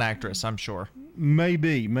silent actress, I'm sure. May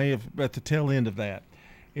have at the tail end of that.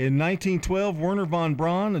 In 1912, Werner von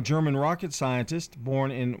Braun, a German rocket scientist,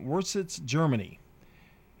 born in Wurzitz, Germany.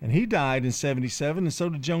 And he died in 1977, and so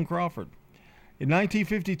did Joan Crawford. In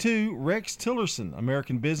 1952, Rex Tillerson,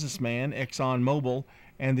 American businessman, ExxonMobil,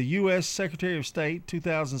 and the U.S. Secretary of State,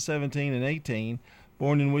 2017 and 18,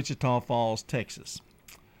 born in Wichita Falls, Texas.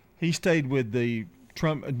 He stayed with the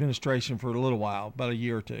Trump administration for a little while, about a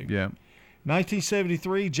year or two. Yeah.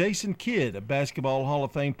 1973, Jason Kidd, a Basketball Hall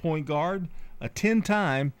of Fame point guard, a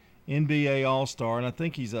 10-time NBA All-Star, and I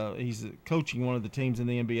think he's coaching one of the teams in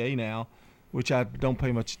the NBA now, which I don't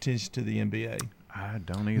pay much attention to the NBA. I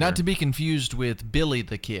don't either. Not to be confused with Billy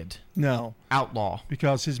the Kid. No. Outlaw.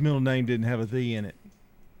 Because his middle name didn't have a "the" in it.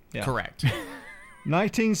 Yeah. Correct.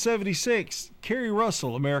 1976, Kerry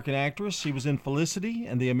Russell, American actress. She was in Felicity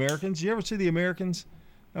and The Americans. You ever see The Americans?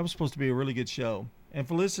 That was supposed to be a really good show. And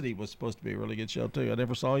Felicity was supposed to be a really good show, too. I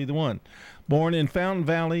never saw either one. Born in Fountain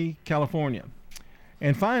Valley, California.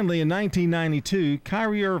 And finally, in 1992,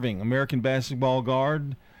 Kyrie Irving, American basketball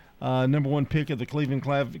guard, number one pick of the Cleveland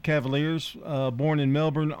Cavaliers, born in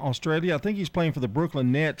Melbourne, Australia. I think he's playing for the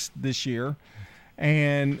Brooklyn Nets this year.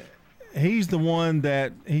 And he's the one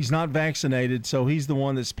that he's not vaccinated, so he's the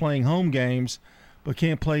one that's playing home games but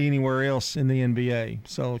can't play anywhere else in the NBA.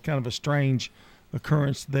 So kind of a strange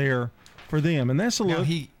occurrence there for them. And that's a look.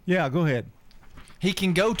 Yeah, go ahead. He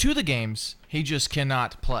can go to the games. He just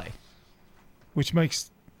cannot play. Which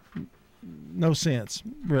makes no sense,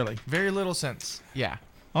 really. Very little sense. Yeah.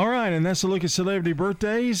 All right, and that's a look at celebrity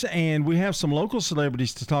birthdays, and we have some local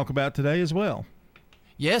celebrities to talk about today as well.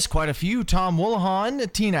 Yes, quite a few. Tom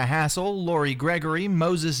Woolahan, Tina Hassel, Lori Gregory,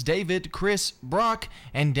 Moses David, Chris Brock,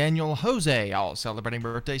 and Daniel Jose, all celebrating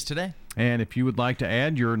birthdays today. And if you would like to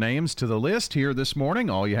add your names to the list here this morning,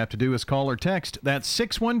 all you have to do is call or text. That's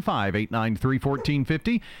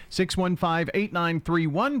 615-893-1450,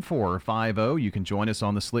 615-893-1450. You can join us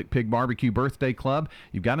on the Slick Pig Barbecue Birthday Club.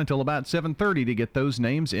 You've got until about 7:30 to get those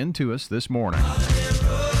names into us this morning.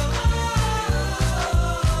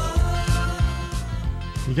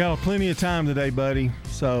 You got plenty of time today, buddy.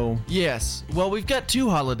 So yes. Well, we've got two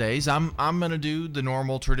holidays. I'm gonna do the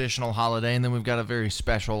normal traditional holiday, and then we've got a very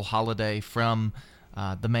special holiday from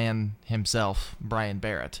the man himself, Brian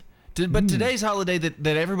Barrett. But today's holiday that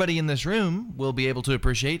everybody in this room will be able to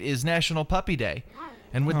appreciate is National Puppy Day.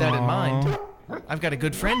 And with that in mind, I've got a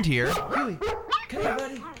good friend here. Huey, come here,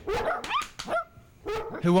 buddy.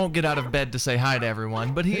 Who won't get out of bed to say hi to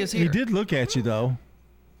everyone, but he is here. He did look at you, though.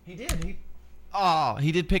 He did.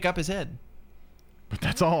 He did pick up his head. But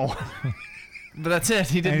that's all. But that's it.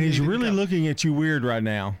 He didn't. And he's really looking at you weird right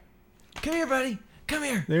now. Come here, buddy. Come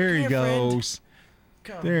here. There he goes.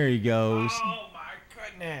 There he goes. Oh, my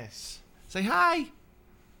goodness. Say hi.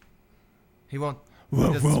 He won't. Whoa,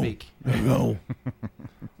 he doesn't speak. Whoa.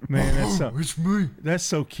 Man, that's so. It's me. That's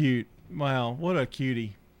so cute. Wow, what a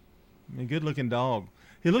cutie. I mean, good-looking dog.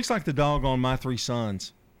 He looks like the dog on My Three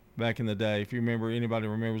Sons. Back in the day, if you remember, anybody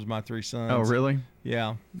remembers My Three Sons. Oh, really?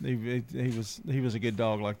 Yeah, he was a good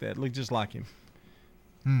dog like that. Looked just like him.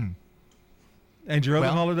 And your other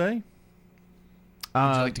holiday?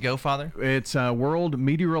 Would you like to go, Father? It's World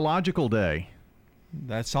Meteorological Day.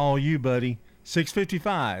 That's all you, buddy.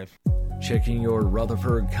 6:55. Checking your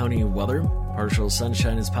Rutherford County weather. Partial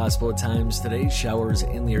sunshine is possible at times today. Showers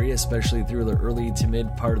in the area, especially through the early to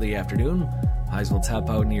mid part of the afternoon. Highs will top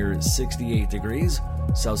out near 68 degrees.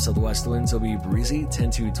 South-southwest winds will be breezy,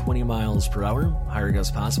 10 to 20 miles per hour. Higher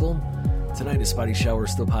gusts possible. Tonight, a spotty shower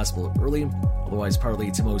still possible early. Otherwise,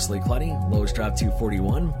 partly to mostly cloudy. Lows drop to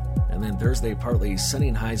 41. And then Thursday, partly sunny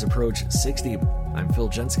and highs approach 60. I'm Phil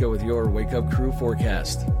Jensko with your Wake Up Crew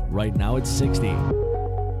forecast. Right now, it's 60.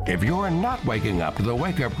 If you're not waking up to the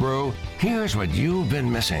Wake Up Crew, here's what you've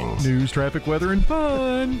been missing. News, traffic, weather, and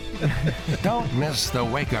fun. Don't miss the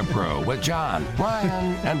Wake Up Crew with John,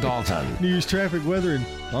 Brian, and Dalton. News, traffic, weather, and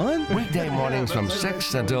fun. Weekday mornings from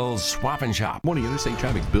 6 until Swap and Shop. Morning interstate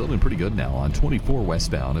traffic's building pretty good now on 24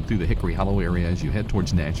 westbound and through the Hickory Hollow area as you head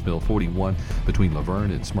towards Nashville. 41 between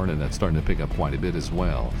Laverne and Smyrna. That's starting to pick up quite a bit as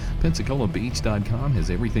well. PensacolaBeach.com has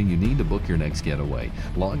everything you need to book your next getaway.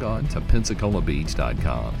 Log on to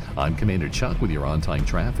PensacolaBeach.com. I'm Commander Chuck with your on-time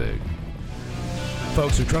traffic.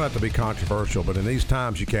 Folks, we try not to be controversial, but in these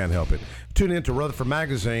times you can't help it. Tune in to Rutherford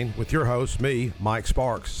Magazine with your host, me, Mike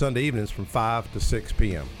Sparks, Sunday evenings from 5 to 6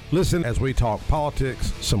 p.m. Listen as we talk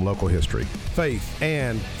politics, some local history, faith,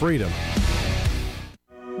 and freedom.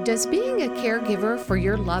 Does being a caregiver for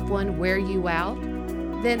your loved one wear you out?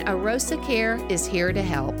 Then Arosa Care is here to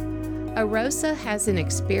help. Arosa has an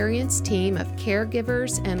experienced team of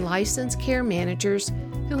caregivers and licensed care managers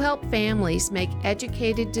who help families make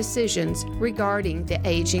educated decisions regarding the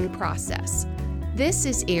aging process. This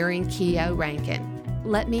is Erin Keogh Rankin.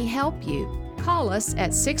 Let me help you. Call us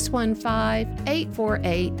at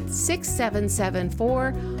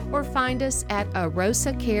 615-848-6774 or find us at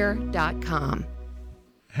arosacare.com.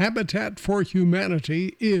 Habitat for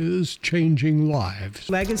Humanity is changing lives.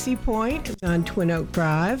 Legacy Point on Twin Oak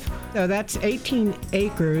Drive. So that's 18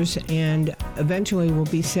 acres and eventually will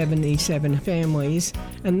be 77 families.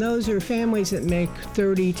 And those are families that make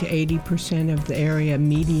 30 to 80% of the area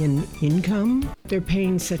median income. They're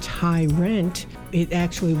paying such high rent, it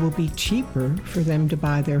actually will be cheaper for them to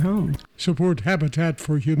buy their home. Support Habitat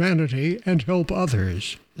for Humanity and help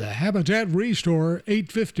others. The Habitat Restore,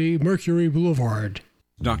 850 Mercury Boulevard.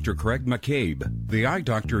 Dr. Craig McCabe, the eye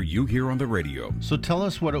doctor you hear on the radio. So tell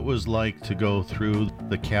us what it was like to go through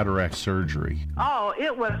the cataract surgery. Oh,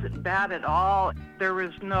 it wasn't bad at all. There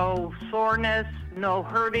was no soreness, no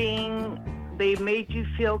hurting. They made you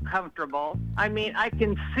feel comfortable. I mean, I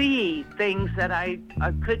can see things that I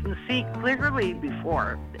couldn't see clearly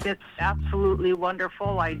before. It's absolutely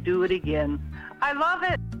wonderful. I do it again. I love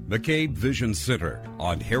it. McCabe Vision Center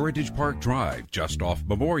on Heritage Park Drive, just off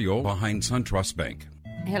Memorial behind SunTrust Bank.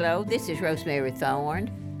 Hello, this is Rosemary Thorne.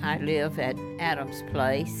 I live at Adams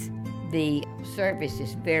Place. The service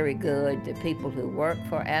is very good. The people who work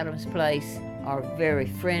for Adams Place are very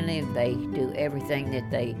friendly. They do everything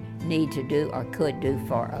that they need to do or could do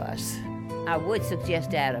for us. I would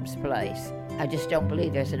suggest Adams Place. I just don't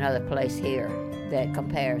believe there's another place here that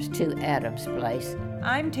compares to Adams Place.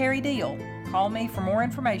 I'm Terry Deal. Call me for more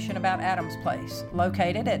information about Adams Place,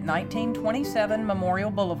 located at 1927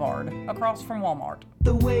 Memorial Boulevard, across from Walmart.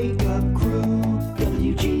 The Wake Up Crew,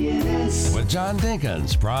 WGNS. With John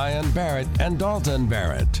Dinkins, Brian Barrett, and Dalton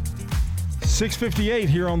Barrett. 6:58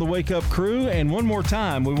 here on the Wake Up Crew, and one more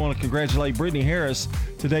time we want to congratulate Brittany Harris,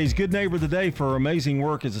 today's Good Neighbor of the Day, for her amazing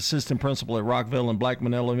work as assistant principal at Rockville and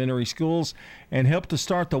Blackman Elementary Schools and helped to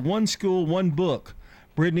start the One School, One Book.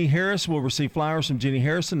 Brittany Harris will receive flowers from Jenny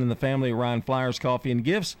Harrison and the family at Ryan Flyers Coffee and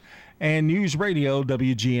Gifts and News Radio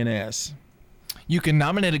WGNS. You can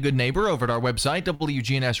nominate a good neighbor over at our website,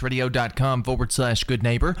 WGNSradio.com/good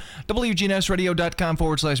neighbor.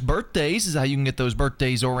 WGNSradio.com/birthdays is how you can get those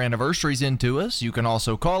birthdays or anniversaries into us. You can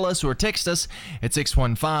also call us or text us at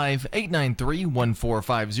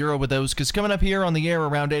 615-893-1450 with those, because coming up here on the air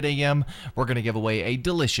around 8 a.m., we're going to give away a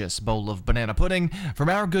delicious bowl of banana pudding from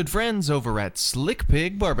our good friends over at Slick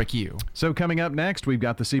Pig Barbecue. So coming up next, we've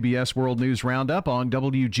got the CBS World News Roundup on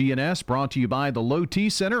WGNS, brought to you by the Low T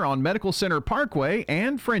Center on Medical Center Parkway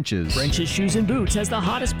and French's. French's Shoes and Boots has the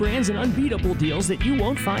hottest brands and unbeatable deals that you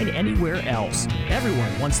won't find anywhere else. Everyone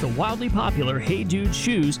wants the wildly popular Hey Dude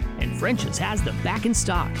shoes, and French's has them back in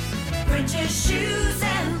stock. French's Shoes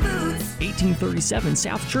and Boots. 1837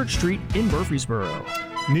 South Church Street in Murfreesboro.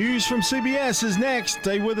 News from CBS is next.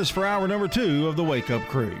 Stay with us for hour number 2 of the Wake Up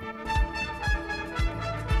Crew.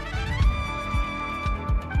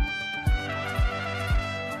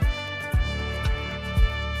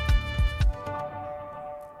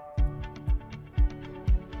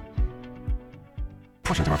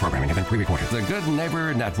 Portions of our programming have been pre-recorded. The Good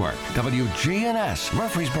Neighbor Network, WGNS,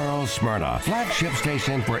 Murfreesboro, Smyrna, flagship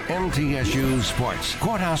station for MTSU Sports.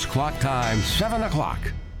 Courthouse clock time, 7 o'clock.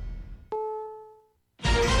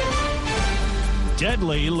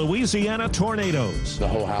 Deadly Louisiana tornadoes. The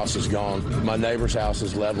whole house is gone. My neighbor's house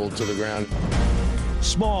is leveled to the ground.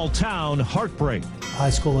 Small town heartbreak. High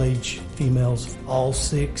school age females, all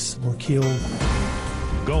 6 were killed.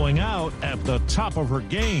 Going out at the top of her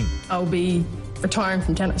game. I'll be retiring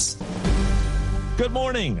from tennis. Good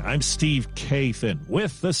morning. I'm Steve Kathan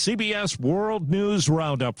with the CBS World News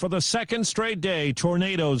Roundup. For the second straight day,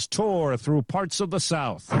 tornadoes tore through parts of the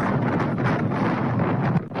South.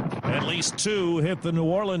 At least 2 hit the New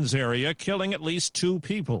Orleans area, killing at least 2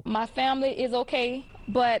 people. My family is okay,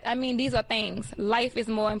 But, I mean, these are things. Life is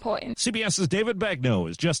more important. CBS's David Begnaud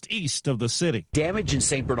is just east of the city. Damage in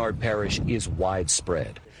St. Bernard Parish is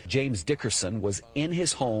widespread. James Dickerson was in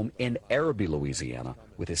his home in Araby, Louisiana,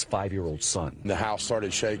 with his 5-year-old son. The house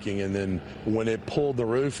started shaking, and then when it pulled the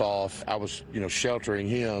roof off, I was, sheltering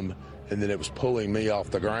him, and then it was pulling me off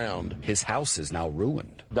the ground. His house is now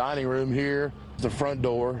ruined. Dining room here, the front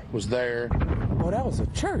door was there. Oh, that was a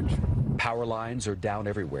church. Power lines are down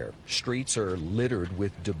everywhere. Streets are littered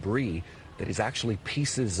with debris that is actually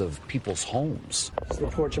pieces of people's homes. It's the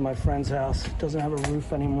porch of my friend's house. It doesn't have a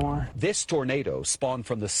roof anymore. This tornado spawned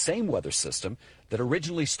from the same weather system that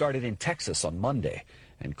originally started in Texas on Monday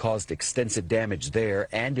and caused extensive damage there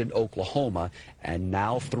and in Oklahoma, and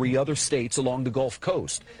now 3 other states along the Gulf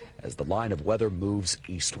Coast as the line of weather moves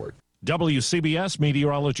eastward. WCBS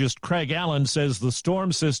meteorologist Craig Allen says the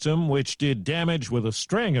storm system, which did damage with a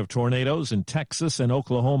string of tornadoes in Texas and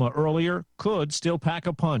Oklahoma earlier, could still pack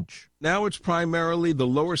a punch. Now it's primarily the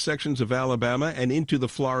lower sections of Alabama and into the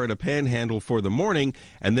Florida Panhandle for the morning,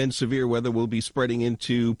 and then severe weather will be spreading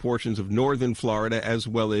into portions of northern Florida as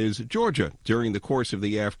well as Georgia during the course of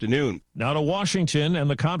the afternoon. Now to Washington and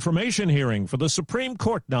the confirmation hearing for the Supreme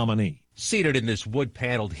Court nominee. Seated in this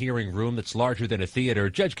wood-paneled hearing room that's larger than a theater,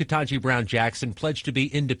 Judge Ketanji Brown Jackson pledged to be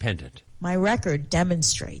independent. My record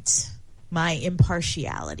demonstrates my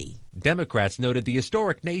impartiality. Democrats noted the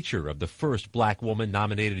historic nature of the first black woman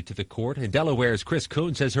nominated to the court, and Delaware's Chris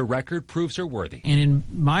Coon says her record proves her worthy. And in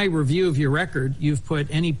my review of your record, you've put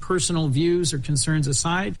any personal views or concerns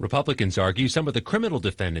aside. Republicans argue some of the criminal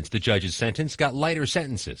defendants the judges sentenced got lighter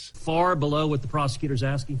sentences. Far below what the prosecutor's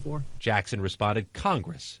asking for. Jackson responded,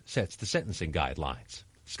 Congress sets the sentencing guidelines.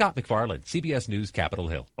 Scott McFarland, CBS News, Capitol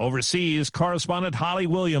Hill. Overseas, correspondent Holly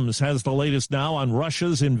Williams has the latest now on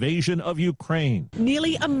Russia's invasion of Ukraine.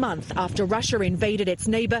 Nearly a month after Russia invaded its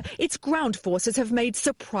neighbor, its ground forces have made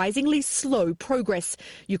surprisingly slow progress.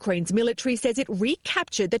 Ukraine's military says it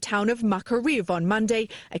recaptured the town of Makariv on Monday,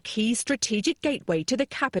 a key strategic gateway to the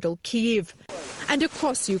capital, Kyiv. And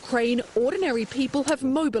across Ukraine, ordinary people have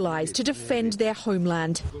mobilized to defend their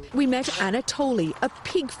homeland. We met Anatoly, a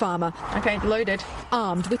pig farmer. Okay, loaded.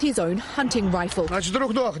 Armed with his own hunting rifle.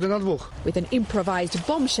 With an improvised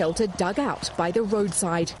bomb shelter dug out by the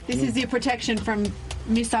roadside. This is your protection from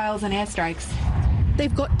missiles and airstrikes.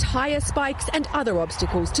 They've got tyre spikes and other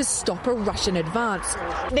obstacles to stop a Russian advance.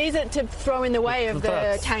 These are to throw in the way of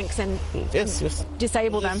the tanks and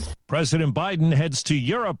disable them. President Biden heads to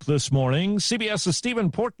Europe this morning. CBS's Stephen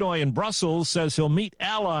Portnoy in Brussels says he'll meet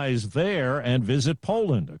allies there and visit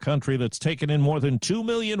Poland, a country that's taken in more than 2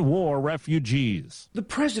 million war refugees. The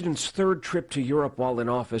president's third trip to Europe while in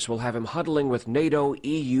office will have him huddling with NATO,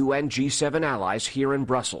 EU, and G7 allies here in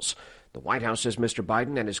Brussels. The White House says Mr.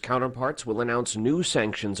 Biden and his counterparts will announce new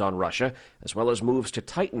sanctions on Russia, as well as moves to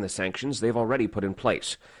tighten the sanctions they've already put in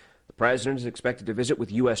place. The president is expected to visit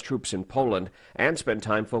with U.S. troops in Poland and spend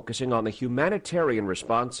time focusing on the humanitarian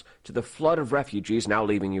response to the flood of refugees now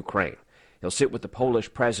leaving Ukraine. He'll sit with the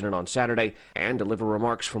Polish president on Saturday and deliver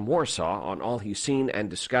remarks from Warsaw on all he's seen and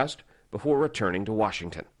discussed before returning to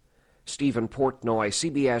Washington. Stephen Portnoy,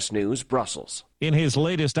 CBS News, Brussels. In his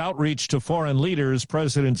latest outreach to foreign leaders,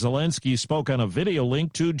 President Zelensky spoke on a video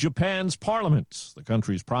link to Japan's parliament. The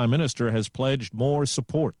country's prime minister has pledged more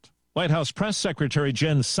support. White House Press Secretary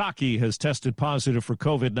Jen Psaki has tested positive for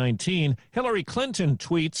COVID-19. Hillary Clinton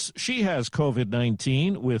tweets she has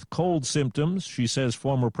COVID-19 with cold symptoms. She says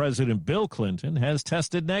former President Bill Clinton has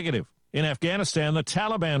tested negative. In Afghanistan, the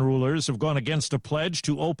Taliban rulers have gone against a pledge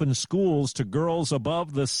to open schools to girls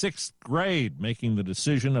above the 6th grade, making the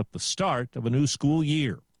decision at the start of a new school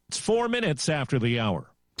year. It's 4 minutes after the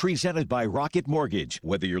hour. Presented by Rocket Mortgage.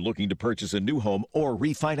 Whether you're looking to purchase a new home or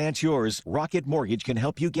refinance yours, Rocket Mortgage can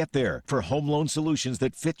help you get there. For home loan solutions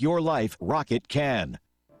that fit your life, Rocket can.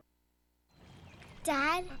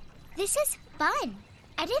 Dad, this is fun.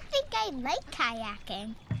 I didn't think I'd like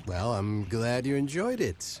kayaking. Well, I'm glad you enjoyed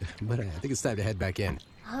it, but I think it's time to head back in.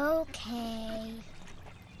 Okay.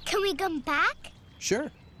 Can we come back?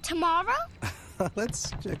 Sure. Tomorrow?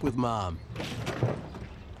 Let's check with Mom.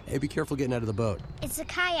 Hey, be careful getting out of the boat. It's a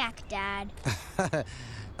kayak, Dad.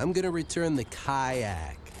 I'm gonna return the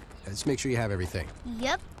kayak. Just make sure you have everything.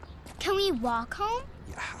 Yep. Can we walk home?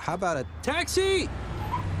 How about a taxi?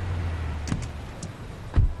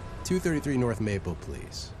 233 North Maple,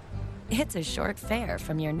 please. It's a short fare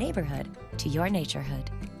from your neighborhood to your naturehood.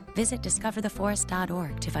 Visit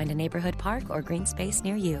discovertheforest.org to find a neighborhood park or green space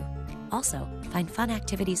near you. Also, find fun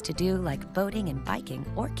activities to do like boating and biking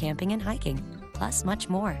or camping and hiking, plus much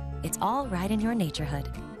more. It's all right in your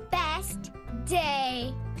naturehood. Best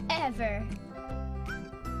day ever.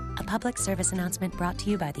 A public service announcement brought to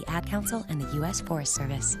you by the Ad Council and the U.S. Forest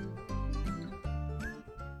Service.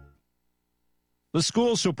 The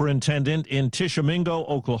school superintendent in Tishomingo,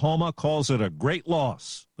 Oklahoma, calls it a great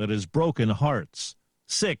loss that has broken hearts.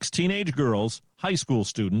 6 teenage girls, high school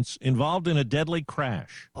students, involved in a deadly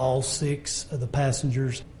crash. All 6 of the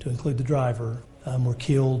passengers, to include the driver, were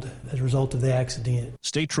killed as a result of the accident.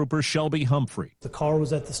 State Trooper Shelby Humphrey. The car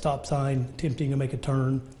was at the stop sign attempting to make a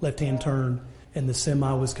turn, left-hand turn, and the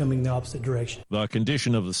semi was coming the opposite direction. The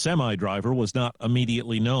condition of the semi-driver was not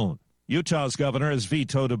immediately known. Utah's governor has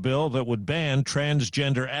vetoed a bill that would ban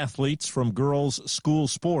transgender athletes from girls' school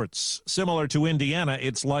sports. Similar to Indiana,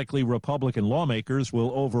 it's likely Republican lawmakers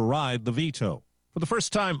will override the veto. For the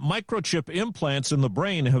first time, microchip implants in the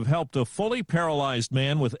brain have helped a fully paralyzed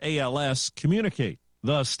man with ALS communicate.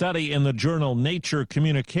 The study in the journal Nature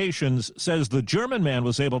Communications says the German man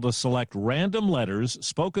was able to select random letters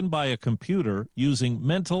spoken by a computer using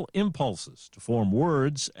mental impulses to form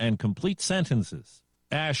words and complete sentences.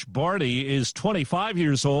 Ash Barty is 25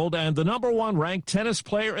 years old and the #1 ranked tennis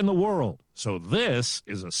player in the world. So this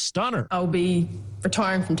is a stunner. I'll be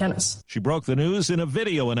retiring from tennis. She broke the news in a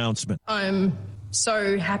video announcement. I'm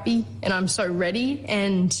so happy and I'm so ready,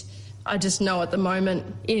 and I just know at the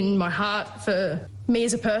moment in my heart, for me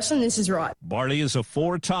as a person, this is right. Barty is a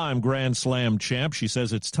 4-time Grand Slam champ. She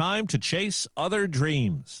says it's time to chase other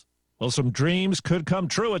dreams. Well, some dreams could come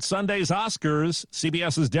true at Sunday's Oscars.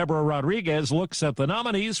 CBS's Deborah Rodriguez looks at the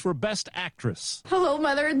nominees for Best Actress. Hello,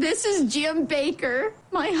 Mother. This is Jim Baker,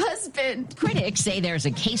 my husband. Critics say there's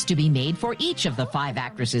a case to be made for each of the 5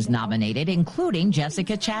 actresses nominated, including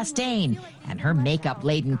Jessica Chastain and her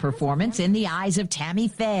makeup-laden performance in The Eyes of Tammy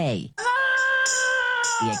Faye.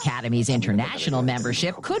 The Academy's international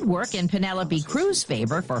membership could work in Penelope Cruz's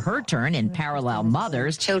favor for her turn in Parallel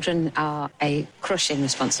Mothers. Children are a crushing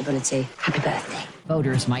responsibility. Happy birthday.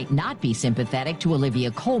 Voters might not be sympathetic to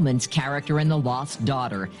Olivia Colman's character in The Lost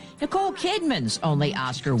Daughter. Nicole Kidman's only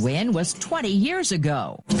Oscar win was 20 years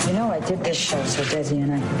ago. You know, I did this show so Desi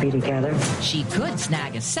and I could be together. She could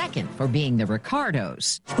snag a second for being the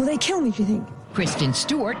Ricardos. Will they kill me, do you think? Kristen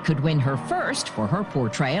Stewart could win her first for her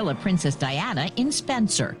portrayal of Princess Diana in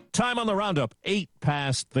Spencer. Time on the roundup, 8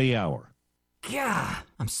 past the hour. God,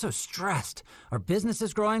 I'm so stressed. Our business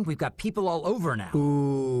is growing. We've got people all over now.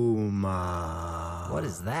 Ooma. What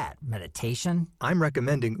is that? Meditation? I'm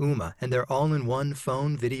recommending Ooma and their all-in-one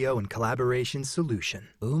phone, video, and collaboration solution.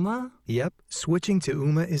 Ooma? Yep. Switching to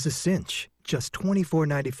Ooma is a cinch. Just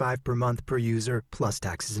 $24.95 per month per user, plus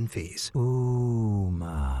taxes and fees.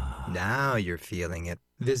 Ooma. Now you're feeling it.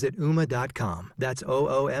 Visit Ooma.com. That's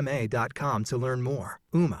OOMA.com to learn more.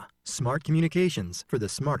 Ooma. Smart communications for the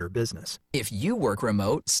smarter business. If you work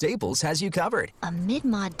remote, Staples has you covered. A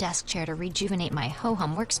mid-mod desk chair to rejuvenate my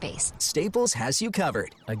ho-hum workspace. Staples has you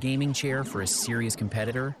covered. A gaming chair for a serious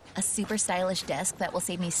competitor. A super stylish desk that will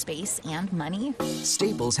save me space and money.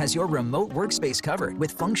 Staples has your remote workspace covered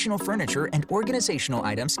with functional furniture and organizational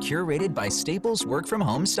items curated by Staples Work From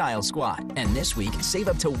Home Style Squad. And this week, save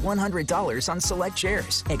up to $100 on select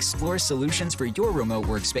chairs. Explore solutions for your remote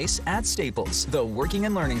workspace at Staples, the working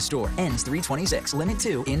and learning store. Ends 3/26. Limit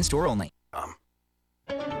 2. In-store only.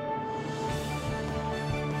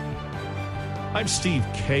 I'm Steve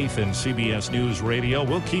Kathan, CBS News Radio.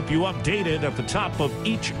 We'll keep you updated at the top of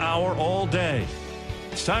each hour all day.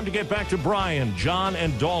 It's time to get back to Brian, John,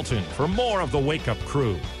 and Dalton for more of the Wake Up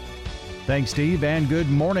Crew. Thanks, Steve, and good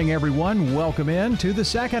morning, everyone. Welcome in to the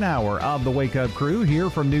second hour of the Wake Up Crew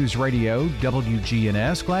here from News Radio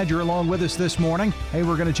WGNS. Glad you're along with us this morning. Hey,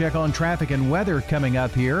 we're going to check on traffic and weather coming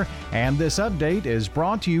up here, and this update is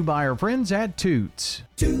brought to you by our friends at Toots.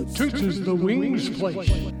 Toots is the wings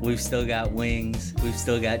place. We've still got wings. We've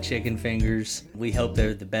still got chicken fingers. We hope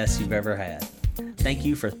they're the best you've ever had. Thank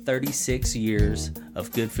you for 36 years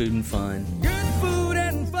of good food and fun. Good food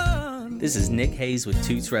and fun. This is Nick Hayes with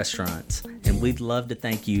Toots Restaurants, and we'd love to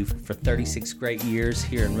thank you for 36 great years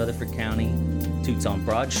here in Rutherford County. Toots on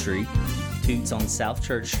Broad Street, Toots on South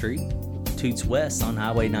Church Street, Toots West on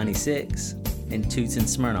Highway 96, and Toots in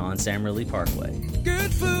Smyrna on Sam Ridley Parkway.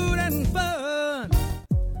 Good food and fun.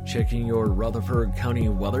 Checking your Rutherford County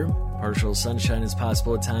weather. Partial sunshine is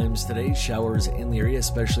possible at times today. Showers in the area,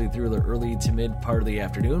 especially through the early to mid part of the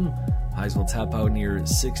afternoon. Highs will top out near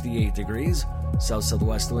 68 degrees.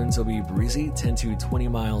 South-southwest winds will be breezy, 10 to 20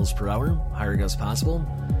 miles per hour. Higher gusts possible.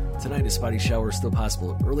 Tonight, a spotty shower still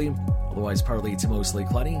possible early, otherwise partly to mostly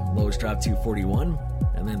cloudy. Lows drop to 41.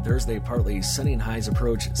 And then Thursday, partly sunny and highs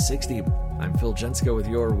approach 60. I'm Phil Jensko with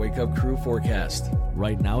your Wake Up Crew forecast.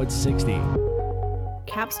 Right now, it's 60.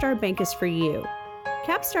 Capstar Bank is for you.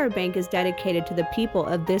 Capstar Bank is dedicated to the people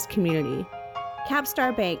of this community.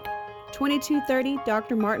 Capstar Bank, 2230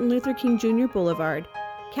 Dr. Martin Luther King Jr. Boulevard,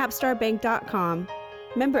 capstarbank.com.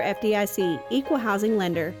 Member FDIC, Equal Housing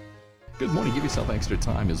Lender. Good morning. Give yourself extra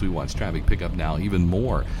time as we watch traffic pick up now even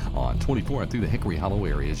more on 24 and through the Hickory Hollow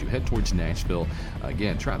area as you head towards Nashville.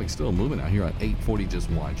 Again, traffic still moving out here on 840.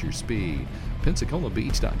 Just watch your speed.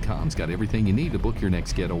 PensacolaBeach.com's got everything you need to book your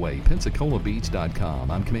next getaway.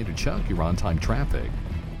 PensacolaBeach.com. I'm Commander Chuck. You're on time traffic.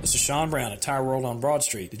 This is Sean Brown at Tire World on Broad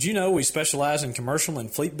Street. Did you know we specialize in commercial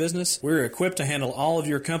and fleet business? We're equipped to handle all of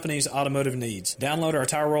your company's automotive needs. Download our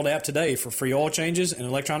Tire World app today for free oil changes and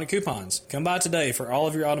electronic coupons. Come by today for all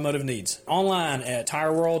of your automotive needs. Online at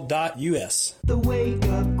tireworld.us. The Wake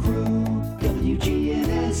Up Crew,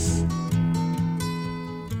 WGNS.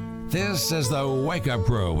 This is the Wake Up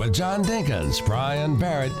Crew with John Dinkins, Brian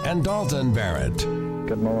Barrett, and Dalton Barrett.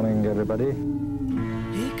 Good morning, everybody.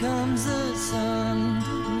 Here comes the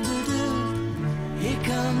sun. Here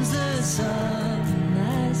comes the sun.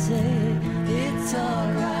 I say it's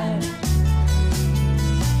alright.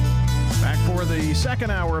 Back for the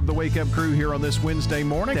second hour of the Wake Up Crew here on this Wednesday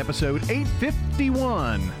morning, episode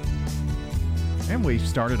 851. And we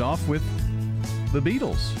started off with the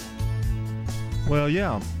Beatles. Well,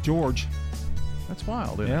 yeah, George. That's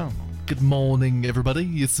wild, isn't it? Good morning,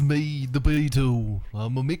 everybody. It's me, the Beatle.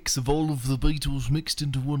 I'm a mix of all of the Beatles mixed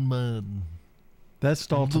into one man. That's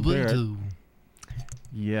Dalton Barrett.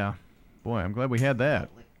 Yeah. Boy, I'm glad we had that.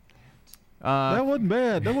 That wasn't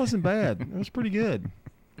bad. That wasn't bad. It was pretty good.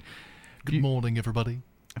 Good morning, everybody.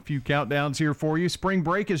 A few countdowns here for you. Spring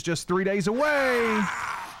break is just 3 days away.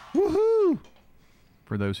 Woohoo!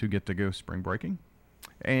 For those who get to go spring breaking.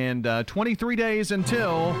 And 23 days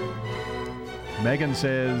until Megan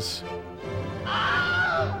says,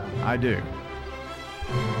 I do.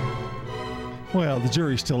 Well, the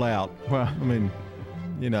jury's still out. Well, I mean,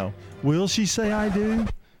 you know, will she say I do?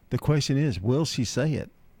 The question is, will she say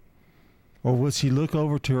it? Or will she look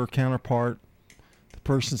over to her counterpart, the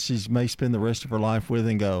person she may spend the rest of her life with,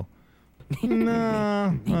 and go,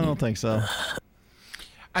 no, I don't think so.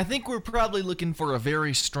 I think we're probably looking for a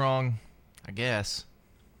very strong, I guess.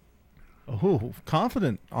 Oh,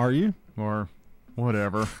 confident, are you? Or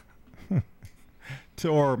whatever.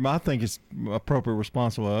 Or I think it's appropriate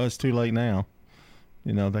response. Well, it's too late now.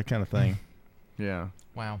 You know, that kind of thing. Yeah.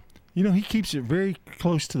 Wow. You know, he keeps it very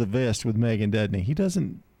close to the vest with Megan, doesn't he? He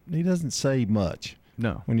doesn't say much.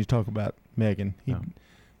 No. When you talk about Megan.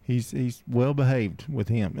 He's well behaved with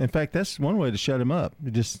him. In fact, that's one way to shut him up.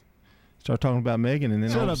 You just start talking about Megan, and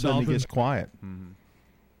then all of a sudden he gets quiet. Mm-hmm.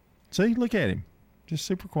 See, look at him. Just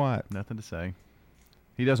super quiet. Nothing to say.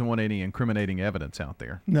 He doesn't want any incriminating evidence out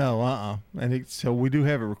there. No, And so we do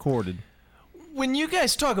have it recorded. When you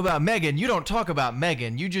guys talk about Megan, you don't talk about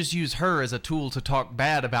Megan. You just use her as a tool to talk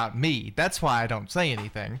bad about me. That's why I don't say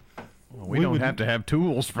anything. Well, we don't have to have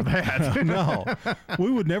tools for that. No.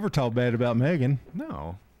 We would never talk bad about Megan.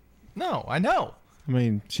 No. No, I know. I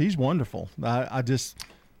mean, she's wonderful. I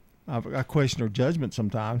question her judgment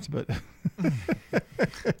sometimes, but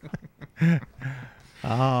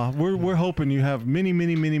we're hoping you have many,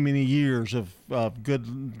 many, many, many years of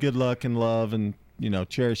good luck and love and, you know,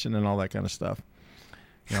 cherishing and all that kind of stuff.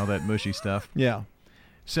 You know, all that mushy stuff. Yeah.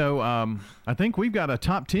 So I think we've got a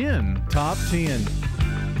top 10. Top 10.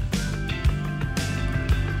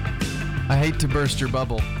 I hate to burst your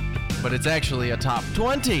bubble, but it's actually a top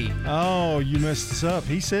 20. Oh, you messed this up.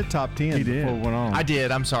 He said top 10 He before did. it went on. I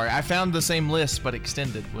did. I'm sorry. I found the same list, but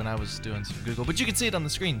extended when I was doing some Google. But you can see it on the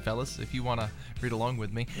screen, fellas, if you want to read along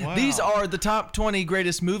with me. Wow. These are the top 20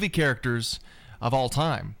 greatest movie characters of all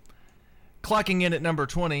time. Clocking in at number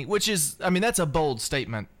 20, which is, I mean, that's a bold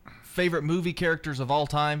statement. Favorite movie characters of all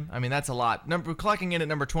time? I mean, that's a lot. Clocking in at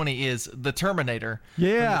number 20 is The Terminator.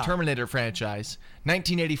 Yeah. From the Terminator franchise.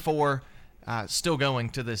 1984, still going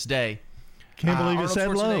to this day. Can't believe it's that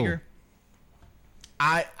low.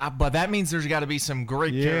 But that means there's got to be some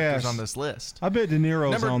great characters on this list. I bet De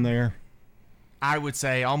Niro's on there. I would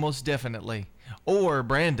say almost definitely. Or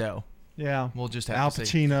Brando. Yeah. We'll just have Al to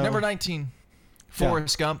see. Pacino. Number 19,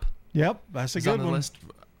 Forrest Gump. Yep, that's a is good on the one. list.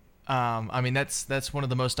 I mean, that's one of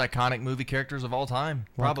the most iconic movie characters of all time.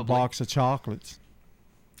 Like Probably. a box of chocolates.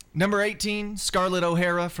 Number 18, Scarlett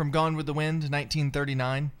O'Hara from Gone with the Wind,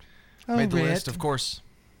 1939. Made the list, of course.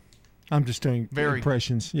 I'm just doing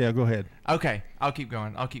impressions. Yeah, go ahead. Okay, I'll keep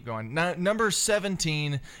going. Number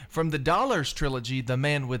 17 from the Dollars trilogy, The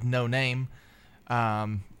Man with No Name.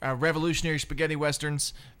 Revolutionary spaghetti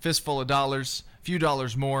westerns, Fistful of Dollars, Few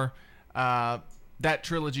Dollars More. That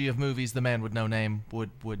trilogy of movies, The Man with No Name,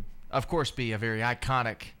 would of course be a very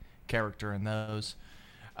iconic character in those.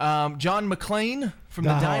 John McClane from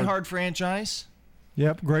the Die Hard franchise.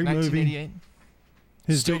 Yep, great movie. 1988.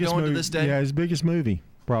 His still biggest going movie, to this day. Yeah, his biggest movie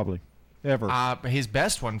probably ever. His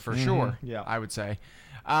best one for sure. Yeah, I would say.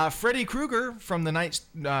 Freddy Krueger from the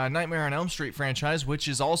Nightmare on Elm Street franchise, which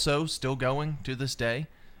is also still going to this day.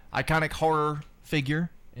 Iconic horror figure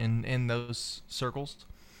in those circles.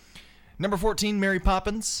 Number 14, Mary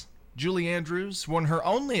Poppins. Julie Andrews won her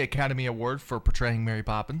only Academy Award for portraying Mary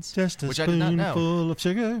Poppins, Just a which I did not know. spoonful of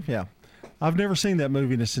sugar. Yeah. I've never seen that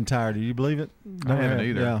movie in its entirety. Do you believe it? I haven't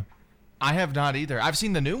either. Yeah. I have not either. I've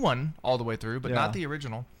seen the new one all the way through, but not the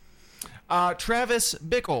original. Travis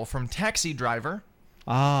Bickle from Taxi Driver.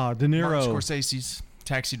 De Niro. Martin Scorsese's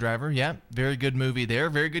Taxi Driver. Yeah, very good movie there.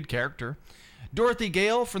 Very good character. Dorothy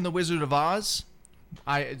Gale from The Wizard of Oz.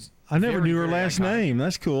 I never knew her last name.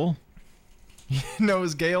 That's cool. No,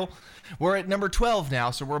 it's Gale. We're at number 12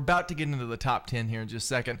 now, so we're about to get into the top 10 here in just a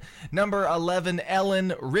second. Number 11,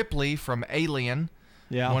 Ellen Ripley from Alien.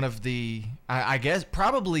 Yeah. One of the, I guess,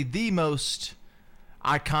 probably the most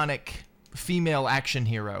iconic female action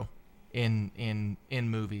hero in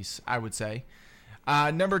movies, I would say.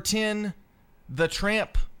 Number 10, The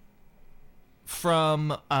Tramp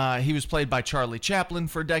from, he was played by Charlie Chaplin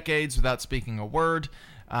for decades without speaking a word.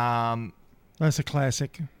 That's a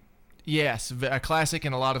classic. Yes, a classic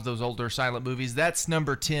in a lot of those older silent movies. That's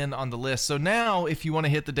number 10 on the list. So now, if you want to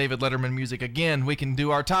hit the David Letterman music again, we can do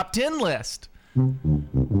our top 10 list. Number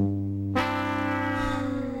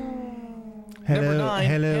 9,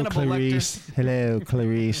 hello, Clarice. Hello,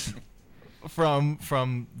 Clarice.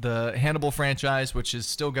 From the Hannibal franchise, which is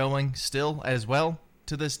still going, as well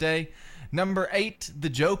to this day. Number 8, the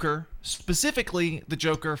Joker, specifically the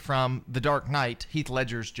Joker from The Dark Knight, Heath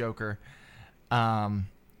Ledger's Joker.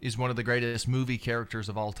 Is one of the greatest movie characters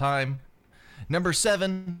of all time. Number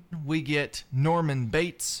 7, we get Norman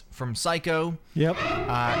Bates from Psycho. Yep.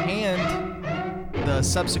 And the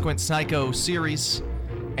subsequent Psycho series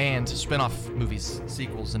and spin-off movies,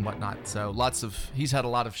 sequels and whatnot. So he's had a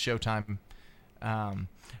lot of Showtime.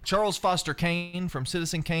 Charles Foster Kane from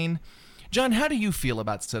Citizen Kane. John, how do you feel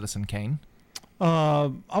about Citizen Kane? A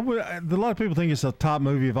lot of people think it's a top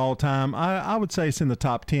movie of all time. I would say it's in the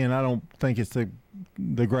top 10. I don't think it's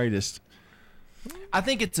the greatest. I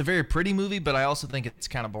think it's a very pretty movie, but I also think it's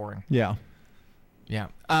kind of boring. Yeah. Yeah.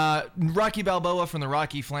 Rocky Balboa from the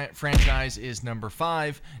Rocky franchise is number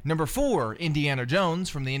 5. Number 4, Indiana Jones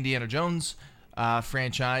from the Indiana Jones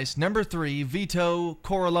franchise. Number 3, Vito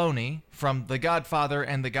Corleone from The Godfather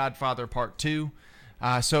and The Godfather Part 2.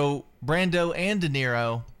 So Brando and De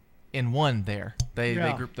Niro in one there. They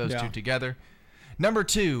grouped those two together. Number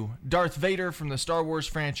 2, Darth Vader from the Star Wars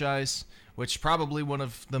franchise, which is probably one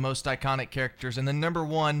of the most iconic characters. And then number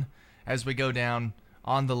 1, as we go down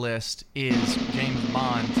on the list, is James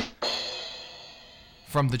Bond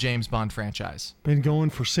from the James Bond franchise. Been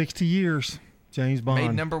going for 60 years, James Bond.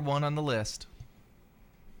 Made number 1 on the list.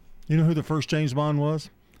 You know who the first James Bond was?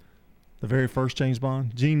 The very first James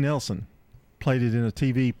Bond? Gene Nelson. Played it in a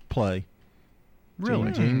TV play.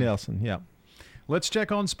 Really? Gene Nelson, yeah. Let's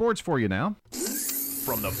check on sports for you now.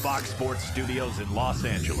 From the Fox Sports Studios in Los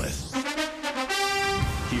Angeles,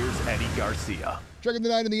 here's Eddie Garcia. Checking the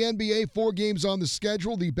night in the NBA, 4 games on the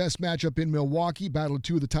schedule. The best matchup in Milwaukee, battle of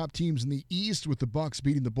 2 of the top teams in the East, with the Bucks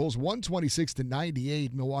beating the Bulls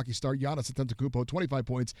 126-98. Milwaukee star Giannis Antetokounmpo 25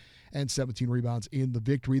 points and 17 rebounds in the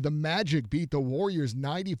victory. The Magic beat the Warriors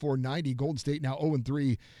 94-90. Golden State now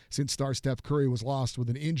 0-3 since star Steph Curry was lost with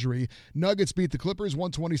an injury. Nuggets beat the Clippers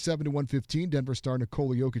 127-115. Denver star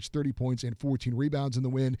Nikola Jokic 30 points and 14 rebounds in the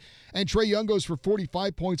win. And Trae Young goes for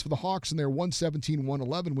 45 points for the Hawks in their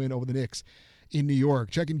 117-111 win over the Knicks in New York.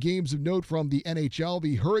 Checking games of note from the NHL,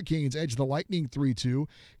 the Hurricanes edge the Lightning 3-2.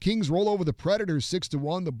 Kings roll over the Predators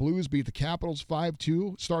 6-1. The Blues beat the Capitals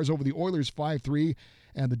 5-2. Stars over the Oilers 5-3.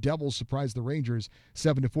 And the Devils surprised the Rangers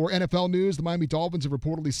 7-4. NFL news, the Miami Dolphins have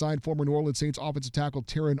reportedly signed former New Orleans Saints offensive tackle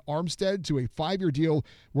Terron Armstead to a 5-year deal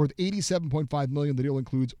worth $87.5 million. The deal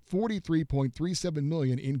includes $43.37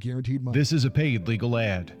 million in guaranteed money. This is a paid legal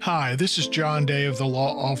ad. Hi, this is John Day of the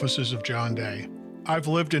Law Offices of John Day. I've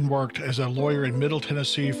lived and worked as a lawyer in Middle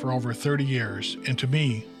Tennessee for over 30 years, and to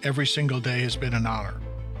me, every single day has been an honor.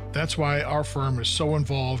 That's why our firm is so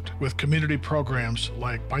involved with community programs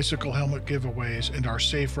like bicycle helmet giveaways and our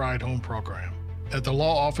Safe Ride Home program. At the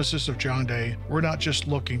Law Offices of John Day, we're not just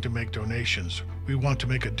looking to make donations. We want to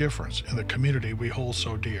make a difference in the community we hold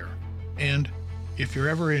so dear. And if you're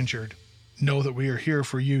ever injured, know that we are here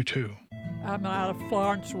for you too. I'm out of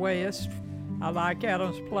Florence West. I like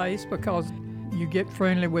Adams Place because you get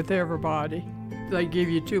friendly with everybody. They give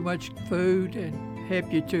you too much food and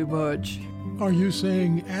help you too much. Are you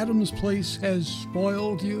saying Adams Place has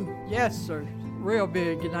spoiled you? Yes, sir. Real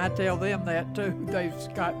big, and I tell them that too. They've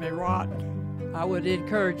got me rotten. I would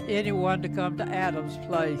encourage anyone to come to Adams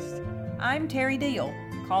Place. I'm Terry Deal.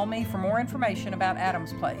 Call me for more information about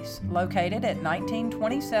Adams Place, located at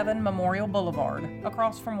 1927 Memorial Boulevard,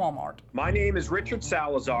 across from Walmart. My name is Richard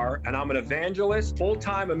Salazar, and I'm an evangelist,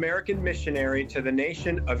 full-time American missionary to the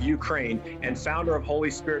nation of Ukraine and founder of Holy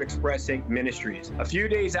Spirit Expressing Ministries. A few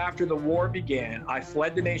days after the war began, I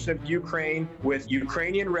fled the nation of Ukraine with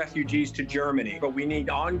Ukrainian refugees to Germany, but we need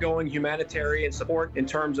ongoing humanitarian support in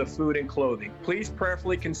terms of food and clothing. Please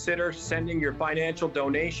prayerfully consider sending your financial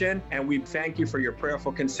donation, and we thank you for your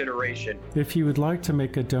prayerful consideration. If you would like to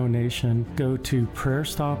make a donation, go to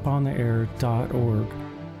prayerstoponair.org.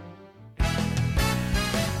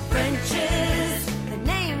 French's, the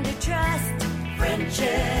name to trust.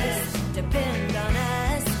 French's, depend on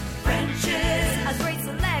us. French's, a great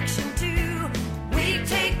selection too. We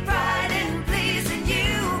take pride in pleasing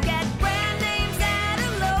you. Get brand names at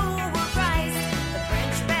a lower price. The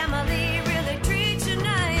French family really treats you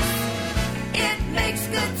nice. It makes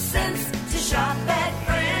good sense to shop at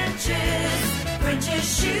French's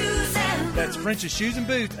Shoes and That's French's Shoes and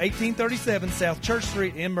Boots, 1837 South Church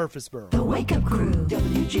Street in Murfreesboro. The Wake Up Crew,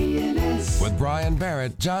 WGNS. With Brian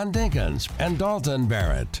Barrett, John Dinkins, and Dalton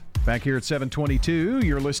Barrett. Back here at 7:22,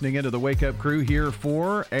 you're listening into the Wake Up Crew here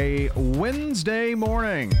for a Wednesday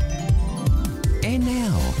morning. And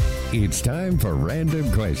now, it's time for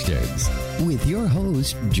Random Questions with your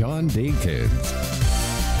host, John Dinkins.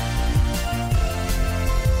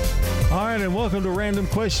 All right, and welcome to Random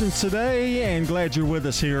Questions today, and glad you're with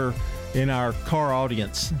us here in our car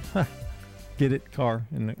audience. Get it, car?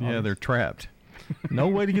 Yeah, they're trapped. No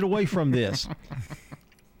way to get away from this.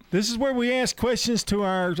 This is where we ask questions to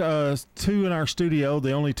our two in our studio,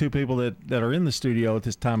 the only two people that are in the studio at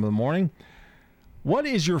this time of the morning. What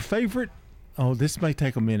is your favorite? Oh, this may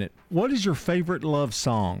take a minute. What is your favorite love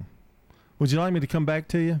song? Would you like me to come back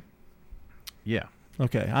to you? Yeah.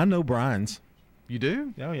 Okay, I know Brian's. You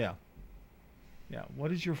do? Oh, yeah. Yeah,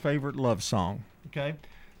 what is your favorite love song? Okay,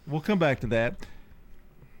 we'll come back to that.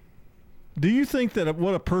 Do you think that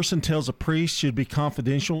what a person tells a priest should be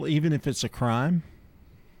confidential, even if it's a crime?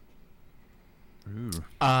 Ooh.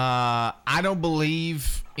 I don't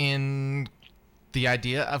believe in the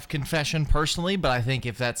idea of confession personally, but I think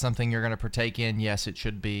if that's something you're going to partake in, yes, it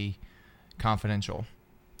should be confidential.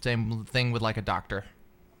 Same thing with like a doctor.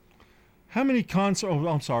 How many concerts? Oh,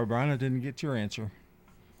 I'm sorry, Brian, I didn't get your answer.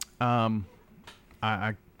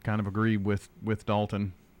 I kind of agree with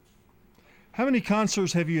Dalton. How many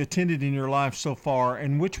concerts have you attended in your life so far,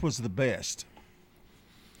 and which was the best?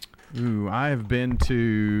 Ooh, I have been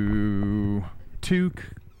to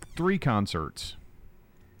three concerts.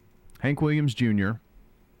 Hank Williams Jr.,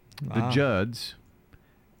 the Judds,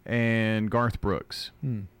 and Garth Brooks.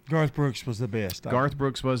 Garth Brooks was the best. Garth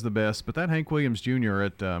Brooks was the best, but that Hank Williams Jr.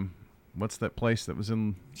 at what's that place that was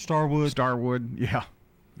in Starwood? Starwood, yeah,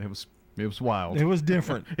 it was wild. It was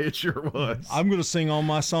different. It sure was. I'm going to sing all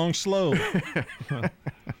my songs slow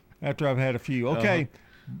after I've had a few. Okay,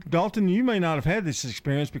 Dalton, you may not have had this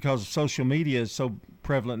experience because social media is so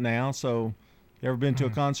prevalent now. So, you ever been to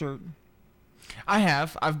a concert? I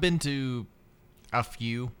have. I've been to a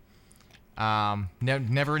few.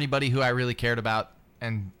 Never anybody who I really cared about,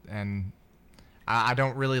 and I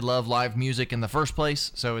don't really love live music in the first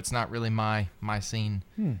place, so it's not really my scene.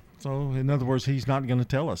 So, in other words, he's not going to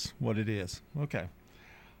tell us what it is. Okay.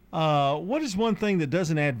 What is one thing that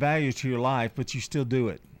doesn't add value to your life, but you still do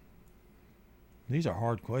it? These are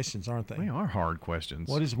hard questions, aren't they? They are hard questions.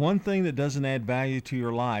 What is one thing that doesn't add value to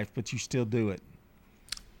your life, but you still do it?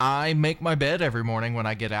 I make my bed every morning when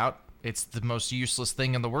I get out. It's the most useless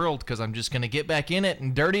thing in the world because I'm just going to get back in it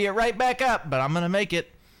and dirty it right back up, but I'm going to make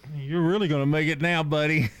it. You're really going to make it now,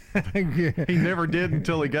 buddy. He never did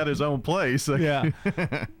until he got his own place. Yeah.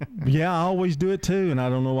 Yeah, I always do it too, and I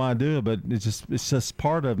don't know why I do it, but it's just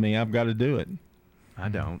part of me. I've got to do it. I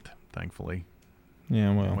don't, thankfully.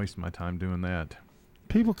 Yeah, well. I waste my time doing that.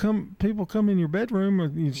 People come in your bedroom or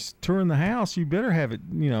you just touring the house, you better have it,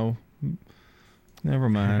 never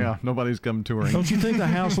mind. Yeah, nobody's come touring. Don't you think the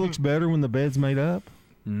house looks better when the bed's made up?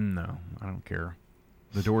 No, I don't care.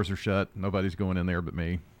 The doors are shut. Nobody's going in there but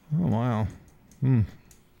me. Oh, wow.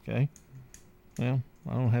 Okay. Well,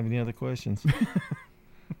 I don't have any other questions.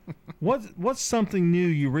 What's something new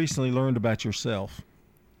you recently learned about yourself?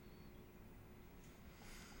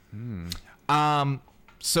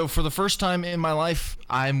 So for the first time in my life,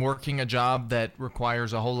 I'm working a job that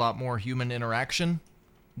requires a whole lot more human interaction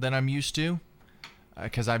than I'm used to.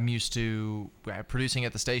 Because I'm used to producing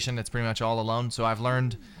at the station. It's pretty much all alone. So I've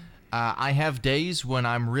learned I have days when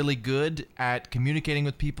I'm really good at communicating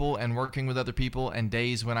with people and working with other people, and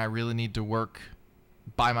days when I really need to work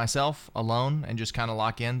by myself, alone, and just kind of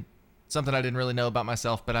lock in. Something I didn't really know about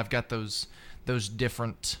myself, but I've got those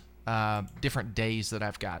different days that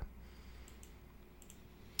I've got.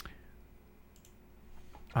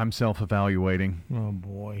 I'm self-evaluating. Oh,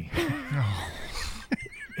 boy.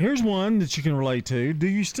 Here's one that you can relate to. Do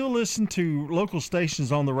you still listen to local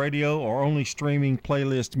stations on the radio or only streaming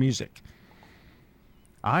playlist music?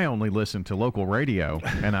 I only listen to local radio,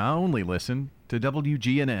 and I only listen to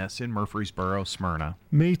WGNS in Murfreesboro, Smyrna.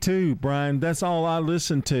 Me too, Brian. That's all I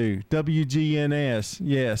listen to. WGNS,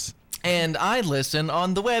 yes. And I listen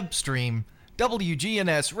on the web stream,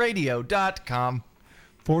 WGNSradio.com.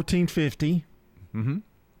 1450. Mm-hmm.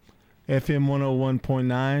 FM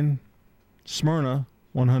 101.9. Smyrna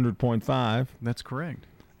 100.5. That's correct.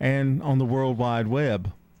 And on the World Wide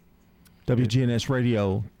Web,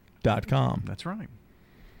 WGNSradio.com. That's right.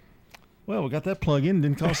 Well, we got that plug in.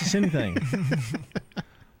 Didn't cost us anything.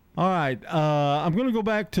 All right. I'm going to go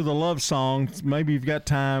back to the love songs. Maybe you've got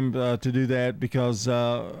time to do that because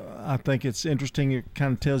I think it's interesting. It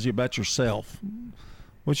kind of tells you about yourself.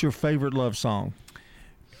 What's your favorite love song?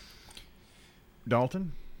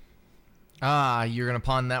 Dalton? You're going to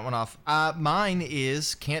pawn that one off. Mine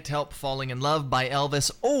is Can't Help Falling in Love by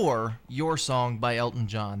Elvis or Your Song by Elton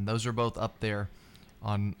John. Those are both up there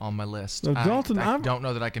on my list. So, Dalton, I don't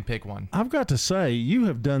know that I can pick one. I've got to say, you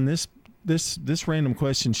have done this random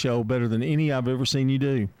question show better than any I've ever seen you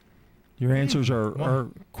do. Your answers are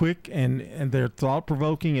quick and they're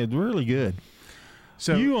thought-provoking and really good.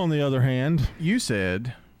 So you, on the other hand... You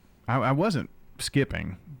said... I wasn't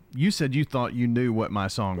skipping. You said you thought you knew what my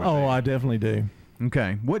song would be. Oh, I definitely do.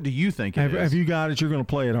 Okay. What do you think it is? Have you got it? You're going to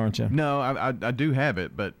play it, aren't you? No, I do have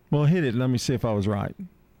it, but... Well, hit it and let me see if I was right.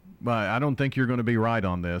 But I don't think you're going to be right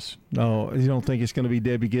on this. No, you don't think it's going to be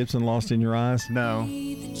Debbie Gibson, Lost in Your Eyes? No.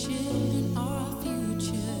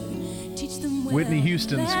 Whitney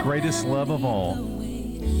Houston's Greatest Love of All.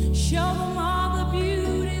 Show them all the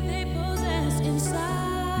beauty they possess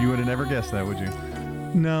inside. You would have never guessed that, would you?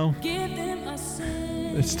 No. Give them a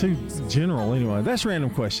sense. It's too general anyway. That's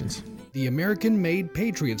random questions. The American-made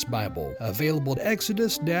Patriots Bible, available at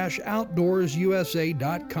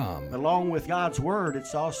exodus-outdoorsusa.com. Along with God's Word,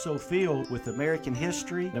 it's also filled with American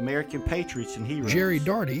history, American patriots, and heroes. Jerry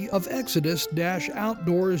Darty of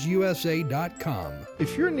exodus-outdoorsusa.com.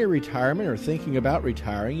 If you're near retirement or thinking about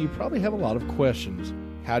retiring, you probably have a lot of questions.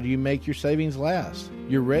 How do you make your savings last?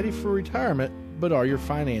 You're ready for retirement, but are your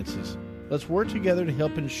finances? Let's work together to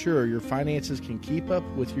help ensure your finances can keep up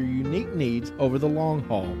with your unique needs over the long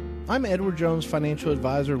haul. I'm Edward Jones financial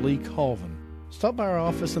advisor Lee Colvin. Stop by our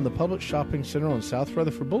office in the Public Shopping Center on South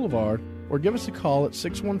Rutherford Boulevard or give us a call at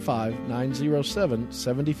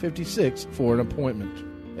 615-907-7056 for an appointment.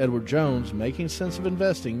 Edward Jones, Making Sense of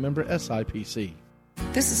Investing, member SIPC.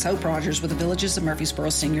 This is Hope Rogers with the Villages of Murfreesboro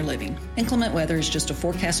Senior Living. Inclement weather is just a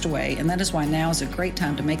forecast away, and that is why now is a great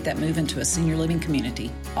time to make that move into a senior living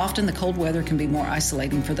community. Often the cold weather can be more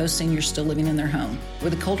isolating for those seniors still living in their home.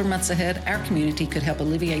 With the colder months ahead, our community could help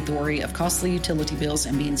alleviate the worry of costly utility bills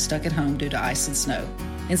and being stuck at home due to ice and snow.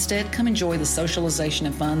 Instead, come enjoy the socialization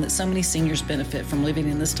and fun that so many seniors benefit from living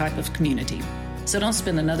in this type of community. So don't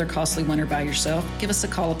spend another costly winter by yourself. Give us a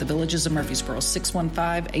call at the Villages of Murfreesboro,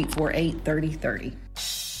 615-848-3030.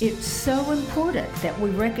 It's so important that we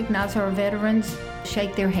recognize our veterans,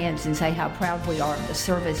 shake their hands and say how proud we are of the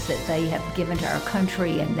service that they have given to our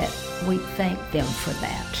country and that we thank them for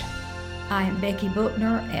that. I am Becky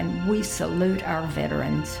Bookner and we salute our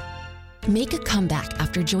veterans. Make a comeback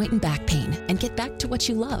after joint and back pain and get back to what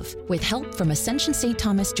you love with help from Ascension St.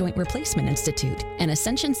 Thomas Joint Replacement Institute and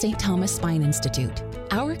Ascension St. Thomas Spine Institute.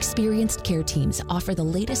 Our experienced care teams offer the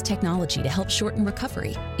latest technology to help shorten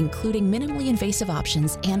recovery, including minimally invasive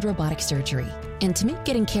options and robotic surgery. And to make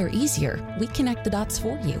getting care easier, we connect the dots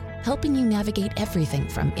for you, helping you navigate everything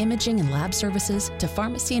from imaging and lab services to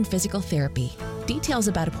pharmacy and physical therapy. Details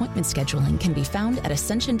about appointment scheduling can be found at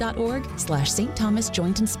ascension.org/St. Thomas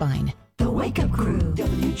Joint and Spine. The Wake Up Crew,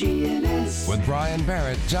 WGNS. With Brian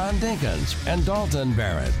Barrett, John Dinkins, and Dalton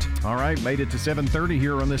Barrett. All right, made it to 7:30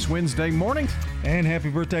 here on this Wednesday morning. And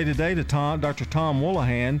happy birthday today to Dr. Tom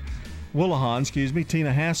Woolahan,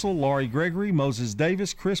 Tina Hassel, Laurie Gregory, Moses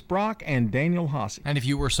Davis, Chris Brock, and Daniel Hasse. And if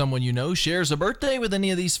you or someone you know shares a birthday with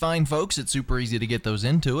any of these fine folks, it's super easy to get those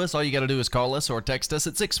into us. All you got to do is call us or text us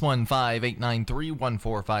at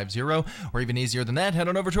 615-893-1450. Or even easier than that, head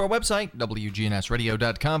on over to our website,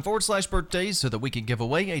 WGNSradio.com/birthdays, so that we can give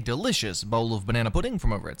away a delicious bowl of banana pudding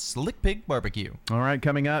from over at Slick Pig Barbecue. All right,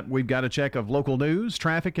 coming up, we've got a check of local news,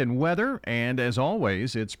 traffic, and weather. And as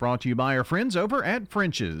always, it's brought to you by our friends over at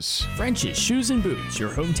French's. French's Shoes and Boots, your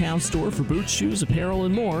hometown store for boots, shoes, apparel,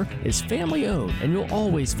 and more, is family owned, and you'll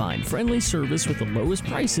always find friendly service with the lowest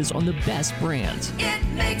prices on the best brands. It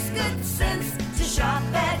makes good sense to shop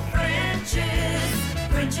at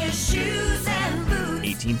French's. French's Shoes and Boots.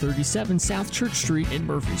 1837 South Church Street in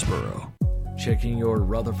Murfreesboro. Checking your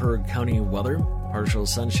Rutherford County weather. Partial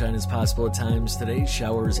sunshine is possible at times today.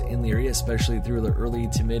 Showers in the area, especially through the early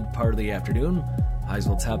to mid part of the afternoon. Highs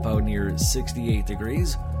will top out near 68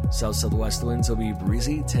 degrees. South-southwest winds will be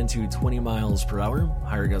breezy, 10 to 20 miles per hour.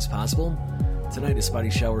 Higher gusts possible. Tonight, a spotty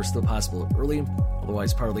shower still possible early.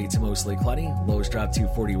 Otherwise, partly to mostly cloudy. Lows drop to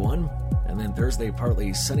 41. And then Thursday,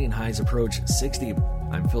 partly sunny and highs approach 60.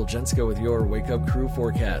 I'm Phil Jenska with your Wake Up Crew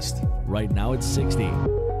forecast. Right now, it's 60.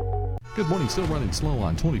 Good morning. Still running slow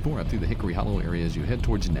on 24 up through the Hickory Hollow area as you head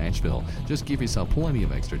towards Nashville. Just give yourself plenty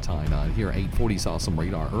of extra time. Here, 840 saw some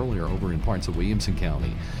radar earlier over in parts of Williamson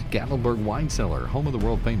County. Gatlinburg Wine Cellar, home of the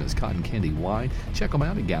world-famous cotton candy wine. Check them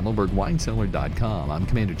out at GatlinburgWineCellar.com. I'm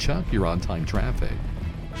Commander Chuck. You're on time traffic.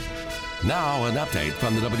 Now, an update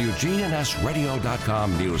from the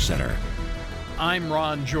WGNSradio.com News Center. I'm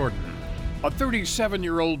Ron Jordan. A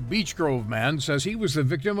 37-year-old Beech Grove man says he was the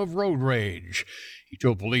victim of road rage. He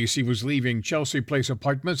told police he was leaving Chelsea Place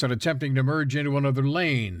Apartments and attempting to merge into another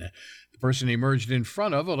lane. The person he merged in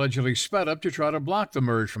front of allegedly sped up to try to block the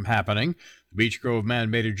merge from happening. The Beech Grove man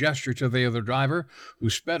made a gesture to the other driver, who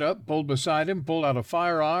sped up, pulled beside him, pulled out a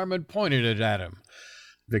firearm, and pointed it at him.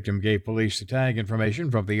 The victim gave police the tag information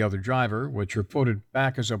from the other driver, which reported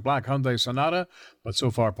back as a black Hyundai Sonata, but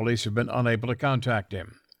so far police have been unable to contact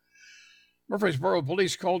him. Murfreesboro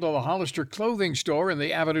police called to the Hollister clothing store in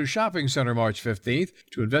the Avenue Shopping Center March 15th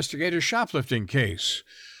to investigate a shoplifting case.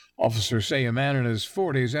 Officers say a man in his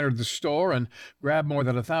 40s entered the store and grabbed more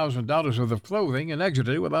than $1,000 worth of clothing and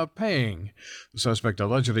exited without paying. The suspect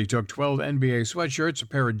allegedly took 12 NBA sweatshirts, a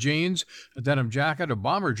pair of jeans, a denim jacket, a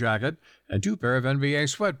bomber jacket, and 2 pair of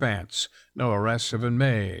NBA sweatpants. No arrests have been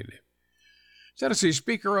made. Tennessee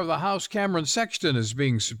Speaker of the House Cameron Sexton is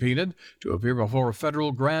being subpoenaed to appear before a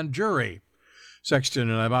federal grand jury. Sexton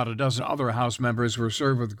and about a dozen other House members were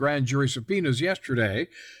served with grand jury subpoenas yesterday,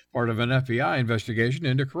 part of an FBI investigation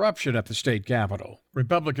into corruption at the state capitol.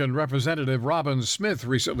 Republican Representative Robin Smith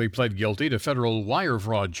recently pled guilty to federal wire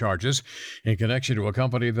fraud charges in connection to a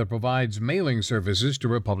company that provides mailing services to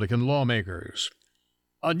Republican lawmakers.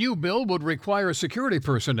 A new bill would require security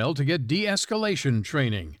personnel to get de-escalation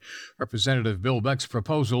training. Representative Bill Beck's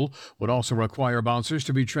proposal would also require bouncers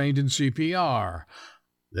to be trained in CPR.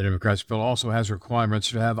 The Democrats' bill also has requirements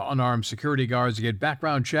to have unarmed security guards get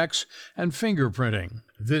background checks and fingerprinting.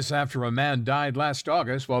 This after a man died last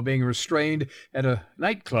August while being restrained at a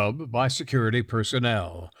nightclub by security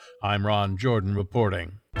personnel. I'm Ron Jordan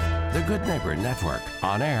reporting. The Good Neighbor Network,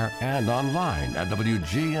 on air and online at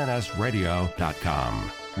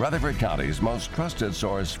WGNSradio.com. Rutherford County's most trusted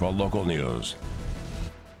source for local news.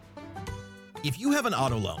 If you have an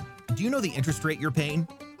auto loan, do you know the interest rate you're paying?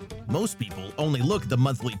 Most people only look at the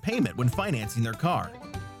monthly payment when financing their car.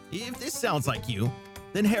 If this sounds like you,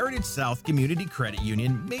 then Heritage South Community Credit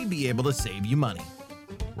Union may be able to save you money.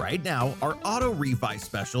 Right now, our auto refi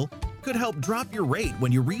special could help drop your rate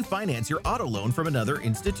when you refinance your auto loan from another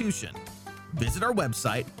institution. Visit our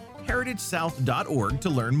website, heritagesouth.org, to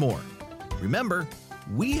learn more. Remember,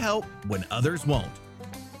 we help when others won't.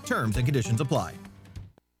 Terms and conditions apply.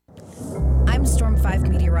 I'm Storm 5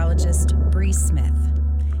 meteorologist Bree Smith.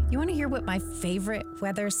 You want to hear what my favorite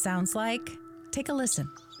weather sounds like? Take a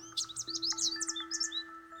listen.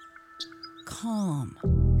 Calm.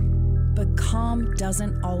 But calm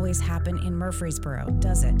doesn't always happen in Murfreesboro,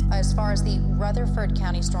 does it? As far as the Rutherford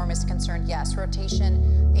County storm is concerned, yes,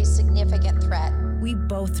 rotation, a significant threat. We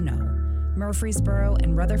both know Murfreesboro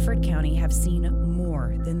and Rutherford County have seen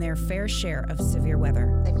more than their fair share of severe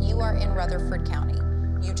weather. If you are in Rutherford County,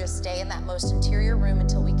 you just stay in that most interior room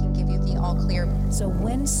until we can give you the all clear. So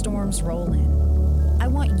when storms roll in, I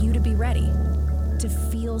want you to be ready, to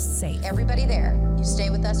feel safe. Everybody there, you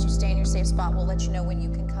stay with us, you stay in your safe spot. We'll let you know when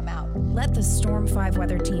you can come out. Let the Storm 5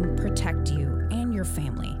 weather team protect you and your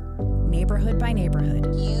family, neighborhood by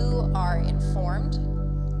neighborhood. You are informed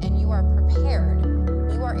and you are prepared.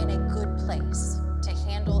 You are in a good place to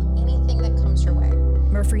handle anything that comes your way.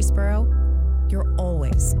 Murfreesboro, you're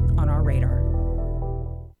always on our radar.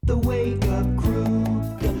 The Wake Up Crew,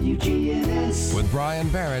 WGNS. With Brian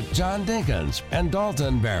Barrett, John Dinkins, and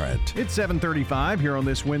Dalton Barrett. It's 7:35 here on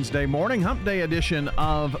this Wednesday morning, hump day edition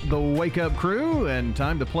of the Wake Up Crew, and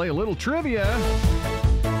time to play a little trivia.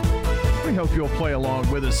 We hope you'll play along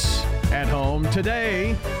with us at home.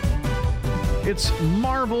 Today, it's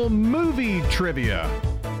Marvel movie trivia.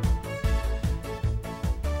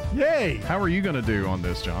 Yay! How are you going to do on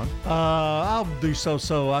this, John? I'll do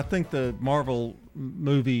so. I think the Marvel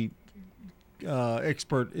movie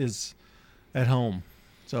expert is at home.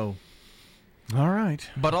 So, all right.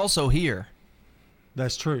 But also here.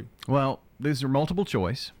 That's true. Well, these are multiple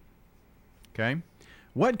choice. Okay.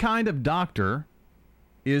 What kind of doctor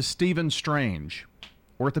is Stephen Strange?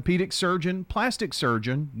 Orthopedic surgeon, plastic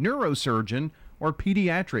surgeon, neurosurgeon, or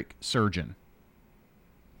pediatric surgeon?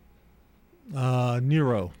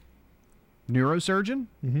 Neuro. Neurosurgeon?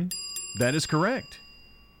 Mm-hmm. That is correct.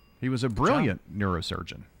 He was a brilliant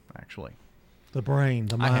neurosurgeon, actually. The brain,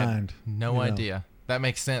 the mind. I had no idea. That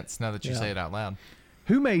makes sense now that you say it out loud.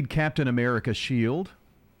 Who made Captain America's shield?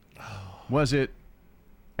 Was it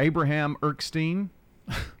Abraham Erskine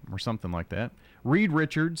or something like that? Reed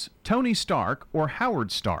Richards, Tony Stark, or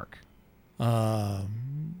Howard Stark?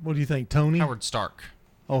 What do you think, Tony? Howard Stark.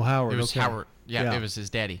 Oh, Howard. It was okay. Howard. Yeah, it was his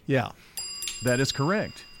daddy. Yeah. That is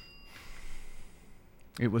correct.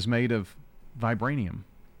 It was made of vibranium.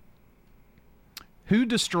 Who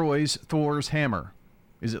destroys Thor's hammer?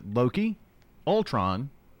 Is it Loki, Ultron,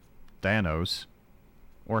 Thanos,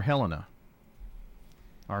 or Helena?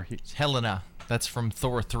 It's Helena. That's from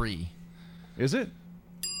Thor 3. Is it?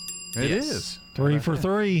 It is. 3 for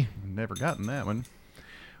 3. Never gotten that one.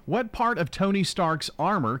 What part of Tony Stark's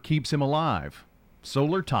armor keeps him alive?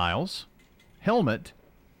 Solar tiles, helmet,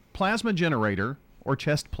 plasma generator, or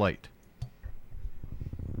chest plate?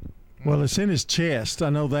 Well, it's in his chest. I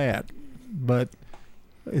know that. But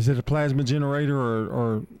is it a plasma generator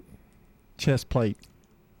or chest plate?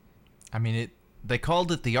 I mean, they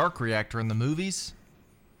called it the arc reactor in the movies.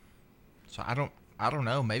 So I don't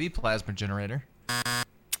know. Maybe plasma generator.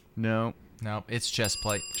 No, it's chest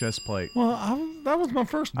plate. Chest plate. Well, that was my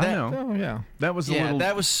first. I know. Oh, yeah. That was a little.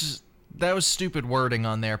 that was stupid wording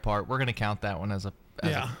on their part. We're gonna count that one as a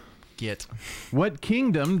get. What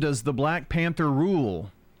kingdom does the Black Panther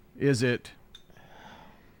rule? Is it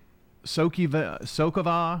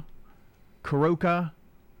Sokovia, Kuroka,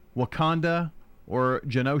 Wakanda, or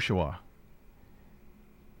Genosha?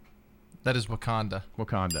 That is Wakanda.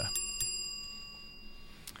 Wakanda.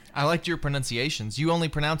 I liked your pronunciations. You only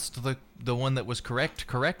pronounced the one that was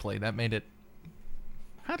correctly. That made it.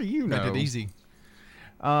 How do you know? Made it easy.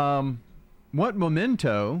 What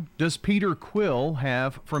memento does Peter Quill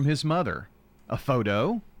have from his mother? A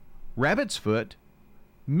photo, rabbit's foot,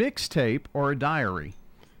 mixtape, or a diary?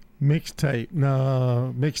 Mixtape.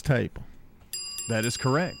 No, mixtape. That is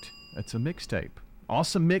correct. It's a mixtape.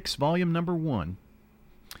 Awesome Mix, volume number 1.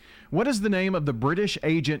 What is the name of the British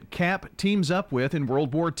agent Cap teams up with in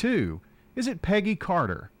World War II? Is it Peggy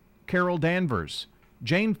Carter, Carol Danvers,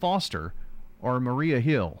 Jane Foster, or Maria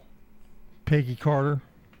Hill? Peggy Carter.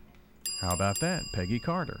 How about that? Peggy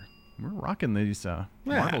Carter. We're rocking these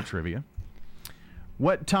Marvel trivia.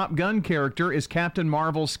 What Top Gun character is Captain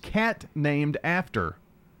Marvel's cat named after?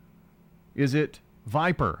 Is it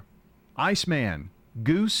Viper, Iceman,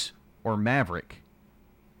 Goose, or Maverick?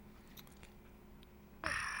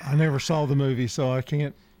 I never saw the movie, so I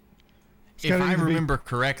can't. If I remember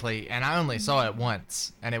correctly, and I only saw it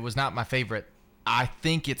once, and it was not my favorite, I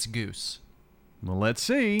think it's Goose. Well, let's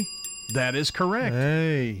see. That is correct.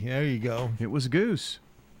 Hey, there you go. It was Goose.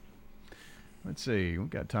 Let's see. We've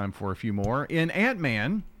got time for a few more. In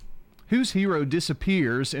Ant-Man, whose hero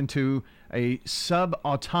disappears into a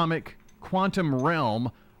subatomic quantum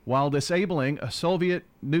realm while disabling a Soviet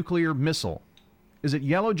nuclear missile? Is it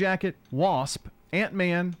Yellow Jacket, Wasp,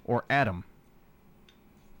 Ant-Man, or Atom?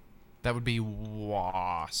 That would be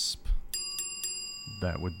Wasp.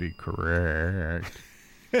 That would be correct.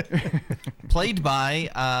 Played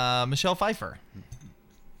by Michelle Pfeiffer.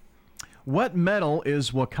 What metal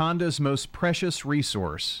is Wakanda's most precious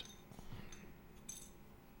resource?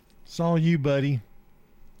 It's all you, buddy.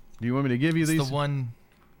 Do you want me to give you these? The one.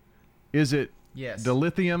 Is it Yes.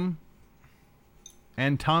 dilithium,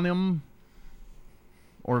 antimony,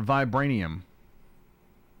 or vibranium?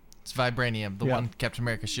 It's vibranium, the one Captain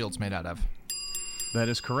America's shield's made out of. That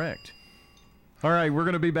is correct. All right, we're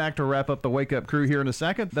going to be back to wrap up the Wake Up Crew here in a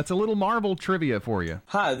second. That's a little Marvel trivia for you.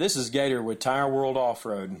 Hi, this is Gator with Tire World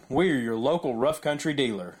Off-Road. We're your local rough country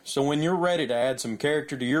dealer. So when you're ready to add some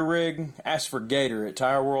character to your rig, ask for Gator at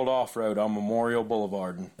Tire World Off-Road on Memorial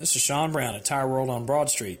Boulevard. This is Sean Brown at Tire World on Broad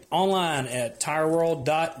Street. Online at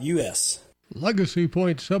tireworld.us. Legacy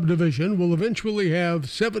Point subdivision will eventually have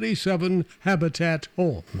 77 Habitat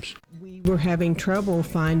homes. We were having trouble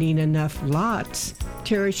finding enough lots.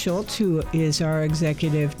 Terry Schultz, who is our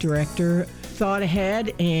executive director, thought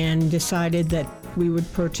ahead and decided that we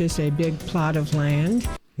would purchase a big plot of land.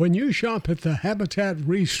 When you shop at the Habitat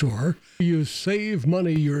Restore, you save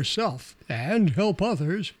money yourself and help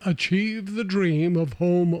others achieve the dream of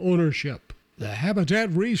home ownership. The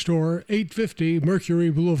Habitat Restore, 850 Mercury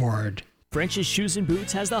Boulevard. French's Shoes and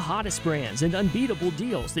Boots has the hottest brands and unbeatable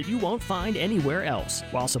deals that you won't find anywhere else.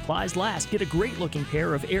 While supplies last, get a great-looking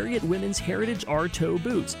pair of Ariat Women's Heritage R-Toe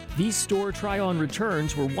boots. These store try-on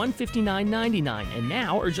returns were $159.99 and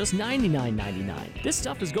now are just $99.99. This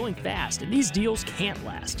stuff is going fast, and these deals can't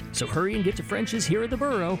last. So hurry and get to French's here at the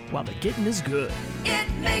Borough while the getting is good. It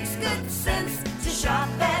makes good sense to shop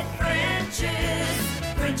at French's.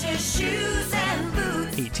 French's Shoes and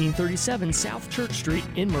Boots. 1837 South Church Street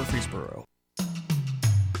in Murfreesboro.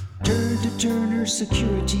 Turn to Turner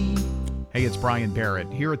Security. Hey, it's Brian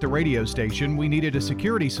Barrett. Here at the radio station, we needed a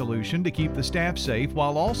security solution to keep the staff safe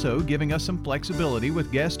while also giving us some flexibility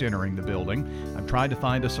with guests entering the building. I've tried to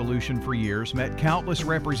find a solution for years, met countless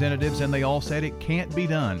representatives, and they all said it can't be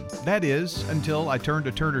done. That is, until I turned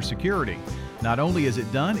to Turner Security. Not only is it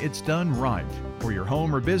done, it's done right. For your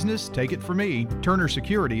home or business, take it from me, Turner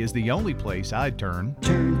Security is the only place I'd turn.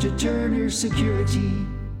 Turn to Turner Security.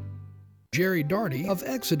 Jerry Darty of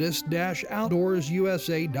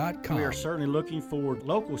Exodus-OutdoorsUSA.com. We are certainly looking for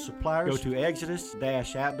local suppliers. Go to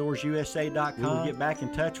Exodus-OutdoorsUSA.com. We will get back in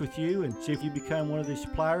touch with you and see if you become one of the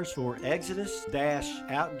suppliers for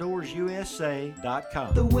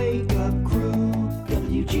Exodus-OutdoorsUSA.com. The Wake Up Crew,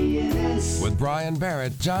 WGNS. With Brian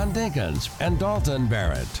Barrett, John Dinkins, and Dalton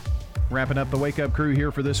Barrett. Wrapping up the Wake Up Crew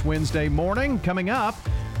here for this Wednesday morning. Coming up,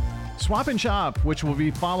 Swap and Shop, which will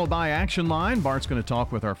be followed by Action Line. Bart's going to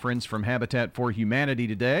talk with our friends from Habitat for Humanity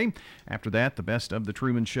today. After that, the best of the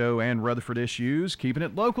Truman Show and Rutherford Issues. Keeping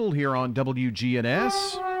it local here on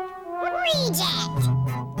WGNS. Reject!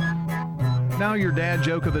 Now your dad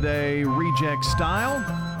joke of the day, reject style.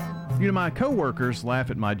 You know, my coworkers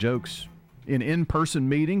laugh at my jokes in in-person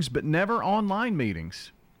meetings, but never online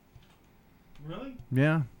meetings. Really?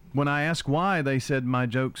 Yeah. When I asked why, they said my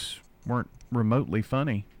jokes weren't remotely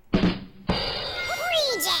funny. Reject!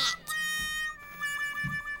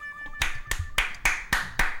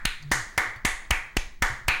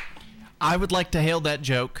 I would like to hail that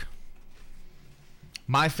joke.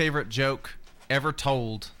 My favorite joke ever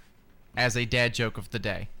told as a dad joke of the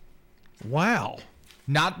day. Wow.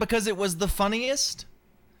 Not because it was the funniest,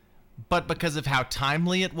 but because of how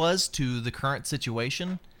timely it was to the current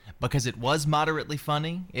situation. Because it was moderately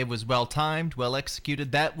funny, it was well timed, well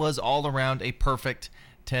executed. That was all around a perfect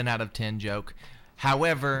 10 out of 10 joke.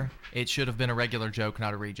 However, it should have been a regular joke,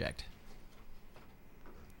 not a reject.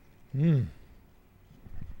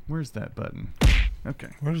 Where's that button? Okay.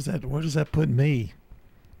 Where does that put me?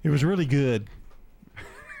 It was really good.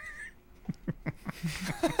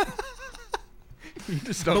 You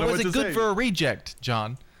just don't But know was what it to good say. for a reject,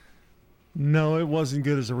 John? No, it wasn't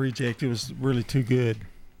good as a reject. It was really too good.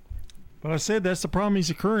 But I said that's the problem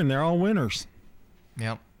he's occurring. They're all winners.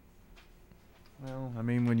 Yep. Well, I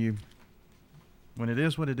mean, when it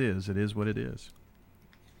is what it is what it is.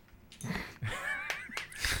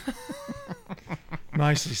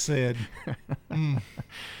 Nicely said.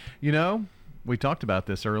 You know, we talked about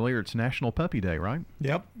this earlier. It's National Puppy Day, right?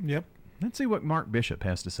 Yep. Let's see what Mark Bishop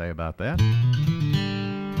has to say about that.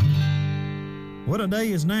 What a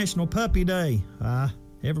day is National Puppy Day.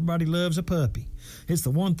 Everybody loves a puppy. It's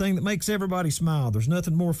the one thing that makes everybody smile. There's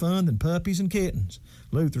nothing more fun than puppies and kittens.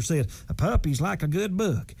 Luther said, a puppy's like a good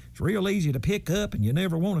book. It's real easy to pick up and you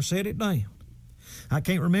never want to set it down. I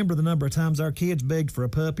can't remember the number of times our kids begged for a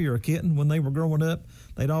puppy or a kitten when they were growing up.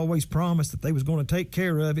 They'd always promised that they was going to take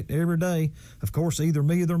care of it every day. Of course, either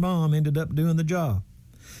me or their mom ended up doing the job.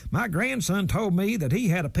 My grandson told me that he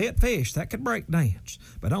had a pet fish that could break dance,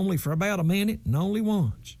 but only for about a minute and only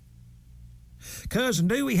once. Cousin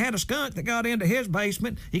Dewey had a skunk that got into his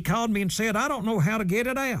basement. He called me and said, I don't know how to get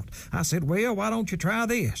it out. I said, well, why don't you try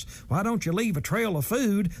this? Why don't you leave a trail of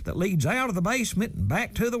food that leads out of the basement and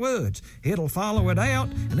back to the woods? It'll follow it out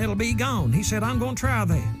and it'll be gone. He said, I'm going to try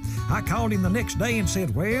that. I called him the next day and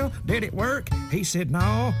said, well, did it work? He said,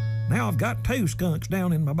 no. Now I've got 2 skunks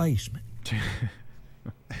down in my basement.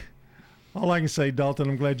 All I can say, Dalton,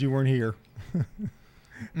 I'm glad you weren't here.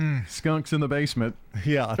 Skunks in the basement.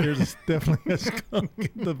 Yeah, there's definitely a skunk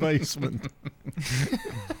in the basement.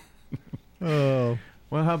 Oh.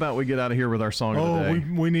 Well, how about we get out of here with our song of the day?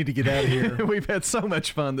 We need to get out of here. We've had so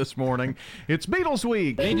much fun this morning. It's Beatles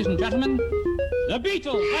Week. Ladies and gentlemen, the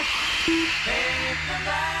Beatles. Will you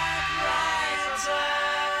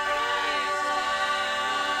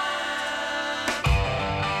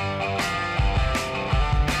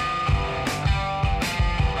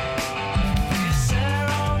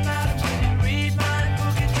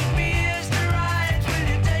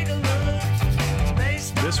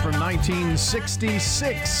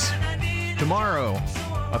 1966. Tomorrow,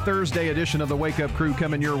 a Thursday edition of the Wake Up Crew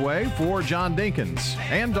coming your way. For John Dinkins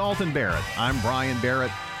and Dalton Barrett, I'm Brian Barrett.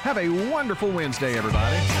 Have a wonderful Wednesday,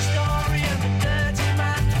 everybody.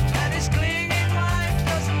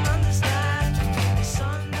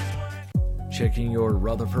 Checking your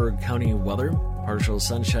Rutherford County weather. Partial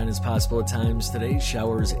sunshine is possible at times today.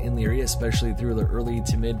 Showers in the area, especially through the early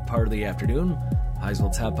to mid part of the afternoon. Highs will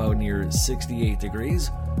top out near 68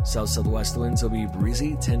 degrees. South-southwest winds will be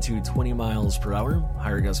breezy, 10 to 20 miles per hour.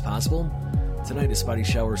 Higher gusts possible. Tonight, a spotty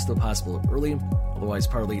shower still possible early. Otherwise,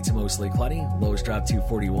 partly to mostly cloudy. Lows drop to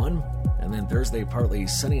 41. And then Thursday, partly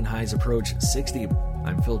sunny and highs approach 60.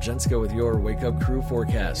 I'm Phil Jensko with your Wake Up Crew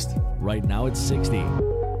forecast. Right now, it's 60.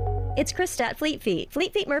 It's Krista at Fleet Feet.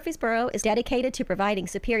 Fleet Feet Murfreesboro is dedicated to providing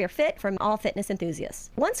superior fit from all fitness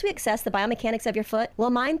enthusiasts. Once we assess the biomechanics of your foot, we'll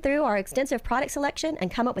mine through our extensive product selection and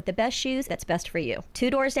come up with the best shoes that's best for you. 2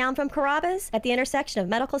 doors down from Carrabba's at the intersection of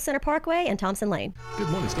Medical Center Parkway and Thompson Lane. Good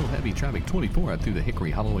morning. Still heavy traffic 24 out through the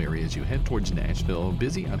Hickory Hollow area as you head towards Nashville.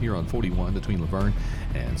 Busy out here on 41 between Laverne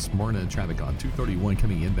and Smyrna. Traffic on 231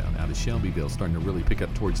 coming inbound out of Shelbyville, starting to really pick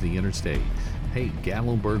up towards the interstate. Hey,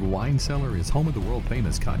 Gatlinburg Wine Cellar is home of the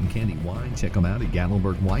world-famous cotton candy wine. Check them out at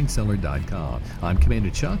GatlinburgWineCellar.com. I'm Commander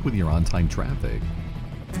Chuck with your on-time traffic.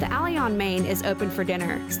 The Alley on Main is open for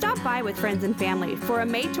dinner. Stop by with friends and family for a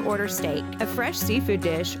made-to-order steak, a fresh seafood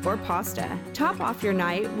dish, or pasta. Top off your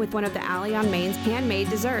night with one of the Alley on Main's handmade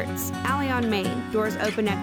desserts. Alley on Main, doors open at